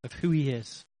of who he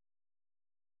is,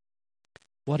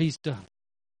 what he's done,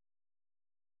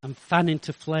 and fan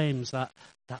into flames that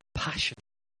passion.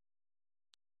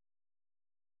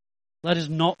 Let us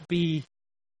not be,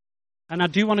 and I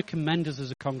do want to commend us as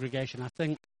a congregation. I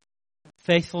think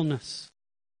faithfulness,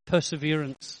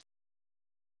 perseverance,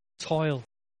 toil.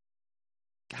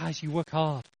 Guys, you work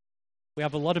hard. We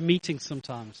have a lot of meetings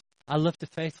sometimes. I love the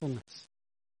faithfulness.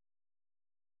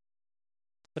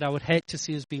 But I would hate to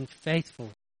see us being faithful,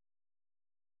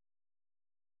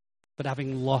 but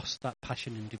having lost that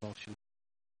passion and devotion.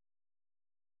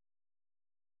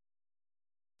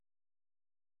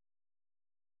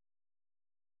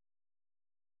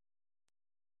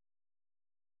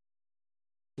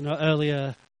 You know,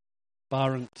 earlier,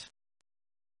 Barent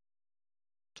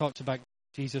talked about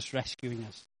Jesus rescuing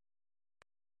us.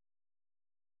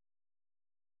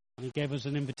 And he gave us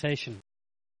an invitation.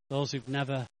 Those who've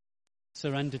never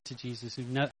surrendered to Jesus,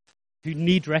 who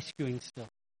need rescuing still.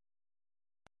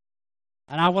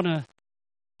 And I want to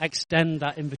extend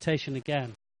that invitation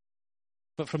again,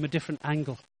 but from a different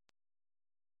angle.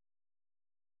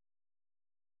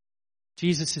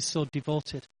 Jesus is so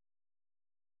devoted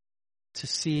to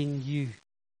seeing you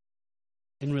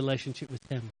in relationship with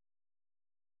him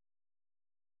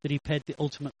that he paid the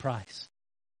ultimate price.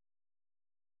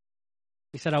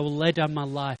 He said, I will lay down my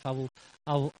life. I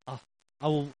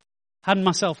will hand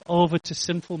myself over to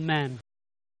sinful men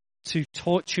to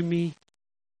torture me,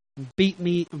 and beat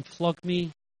me, and flog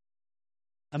me,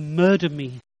 and murder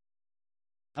me,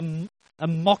 and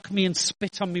mock me and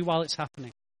spit on me while it's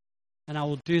happening. And I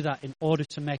will do that in order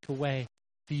to make a way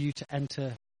for you to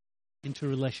enter into a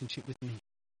relationship with me.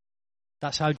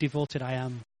 That's how devoted I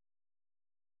am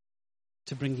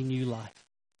to bringing you life.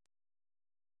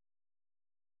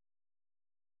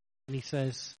 And he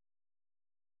says,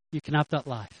 you can have that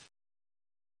life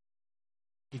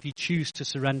if you choose to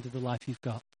surrender the life you've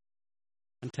got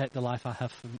and take the life I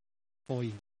have for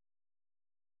you.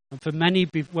 And for many,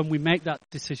 when we make that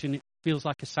decision, it feels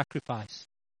like a sacrifice.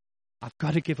 I've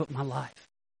got to give up my life.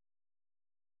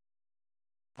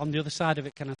 On the other side of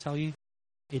it, can I tell you,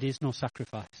 it is no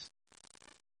sacrifice.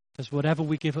 Because whatever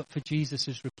we give up for Jesus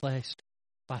is replaced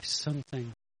by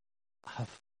something of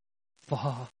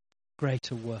far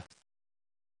greater worth.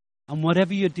 And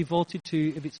whatever you're devoted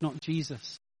to, if it's not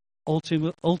Jesus,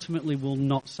 ultimately will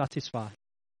not satisfy.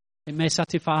 It may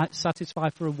satisfy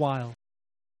for a while,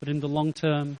 but in the long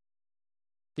term,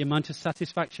 the amount of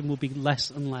satisfaction will be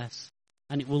less and less,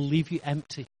 and it will leave you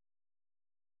empty.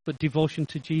 But devotion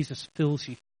to Jesus fills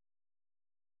you.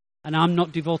 And I'm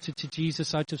not devoted to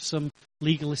Jesus out of some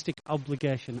legalistic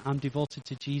obligation. I'm devoted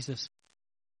to Jesus.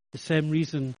 The same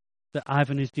reason that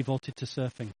Ivan is devoted to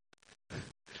surfing.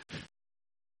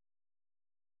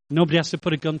 Nobody has to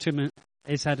put a gun to him in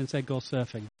his head and say, go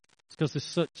surfing. It's because there's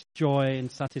such joy and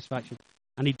satisfaction.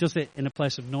 And he does it in a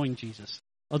place of knowing Jesus.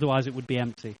 Otherwise it would be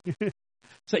empty.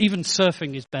 So even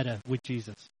surfing is better with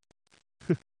Jesus.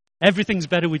 Everything's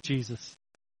better with Jesus.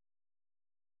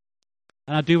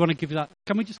 And I do want to give you that.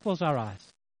 Can we just close our eyes?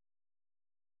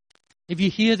 If you're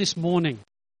here this morning,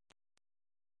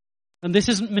 and this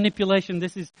isn't manipulation,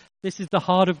 this is the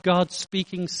heart of God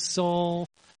speaking so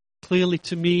clearly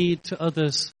to me, to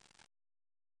others.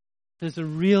 There's a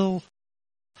real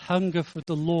hunger for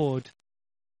the Lord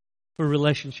for a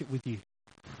relationship with you.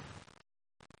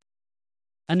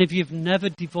 And if you've never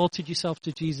devoted yourself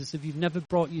to Jesus, if you've never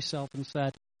brought yourself and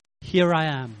said, here I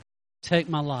am, take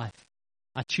my life,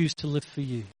 I choose to live for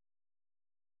you.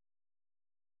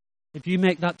 If you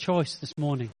make that choice this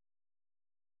morning,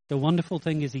 the wonderful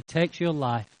thing is he takes your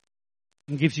life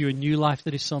and gives you a new life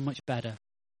that is so much better.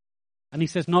 And he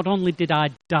says, not only did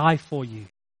I die for you,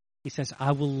 He says,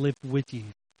 I will live with you.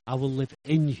 I will live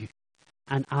in you.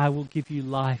 And I will give you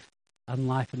life and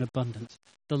life in abundance.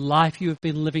 The life you have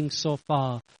been living so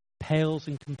far pales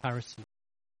in comparison.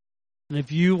 And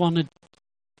if you want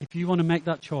to make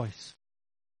that choice,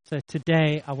 say,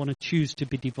 today I want to choose to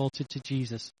be devoted to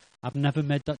Jesus. I've never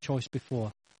made that choice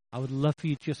before. I would love for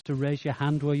you just to raise your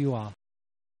hand where you are.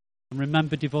 And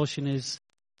remember, devotion is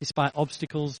despite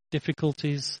obstacles,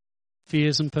 difficulties,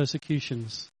 fears and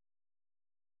persecutions.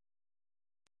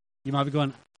 You might be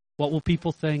going, what will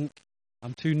people think?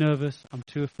 I'm too nervous. I'm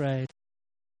too afraid.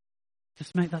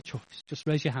 Just make that choice. Just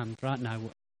raise your hand right now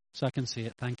so I can see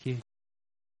it. Thank you.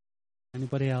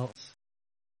 Anybody else?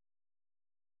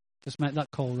 Just make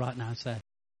that call right now. Say,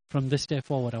 from this day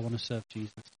forward, I want to serve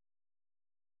Jesus.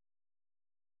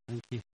 Thank you.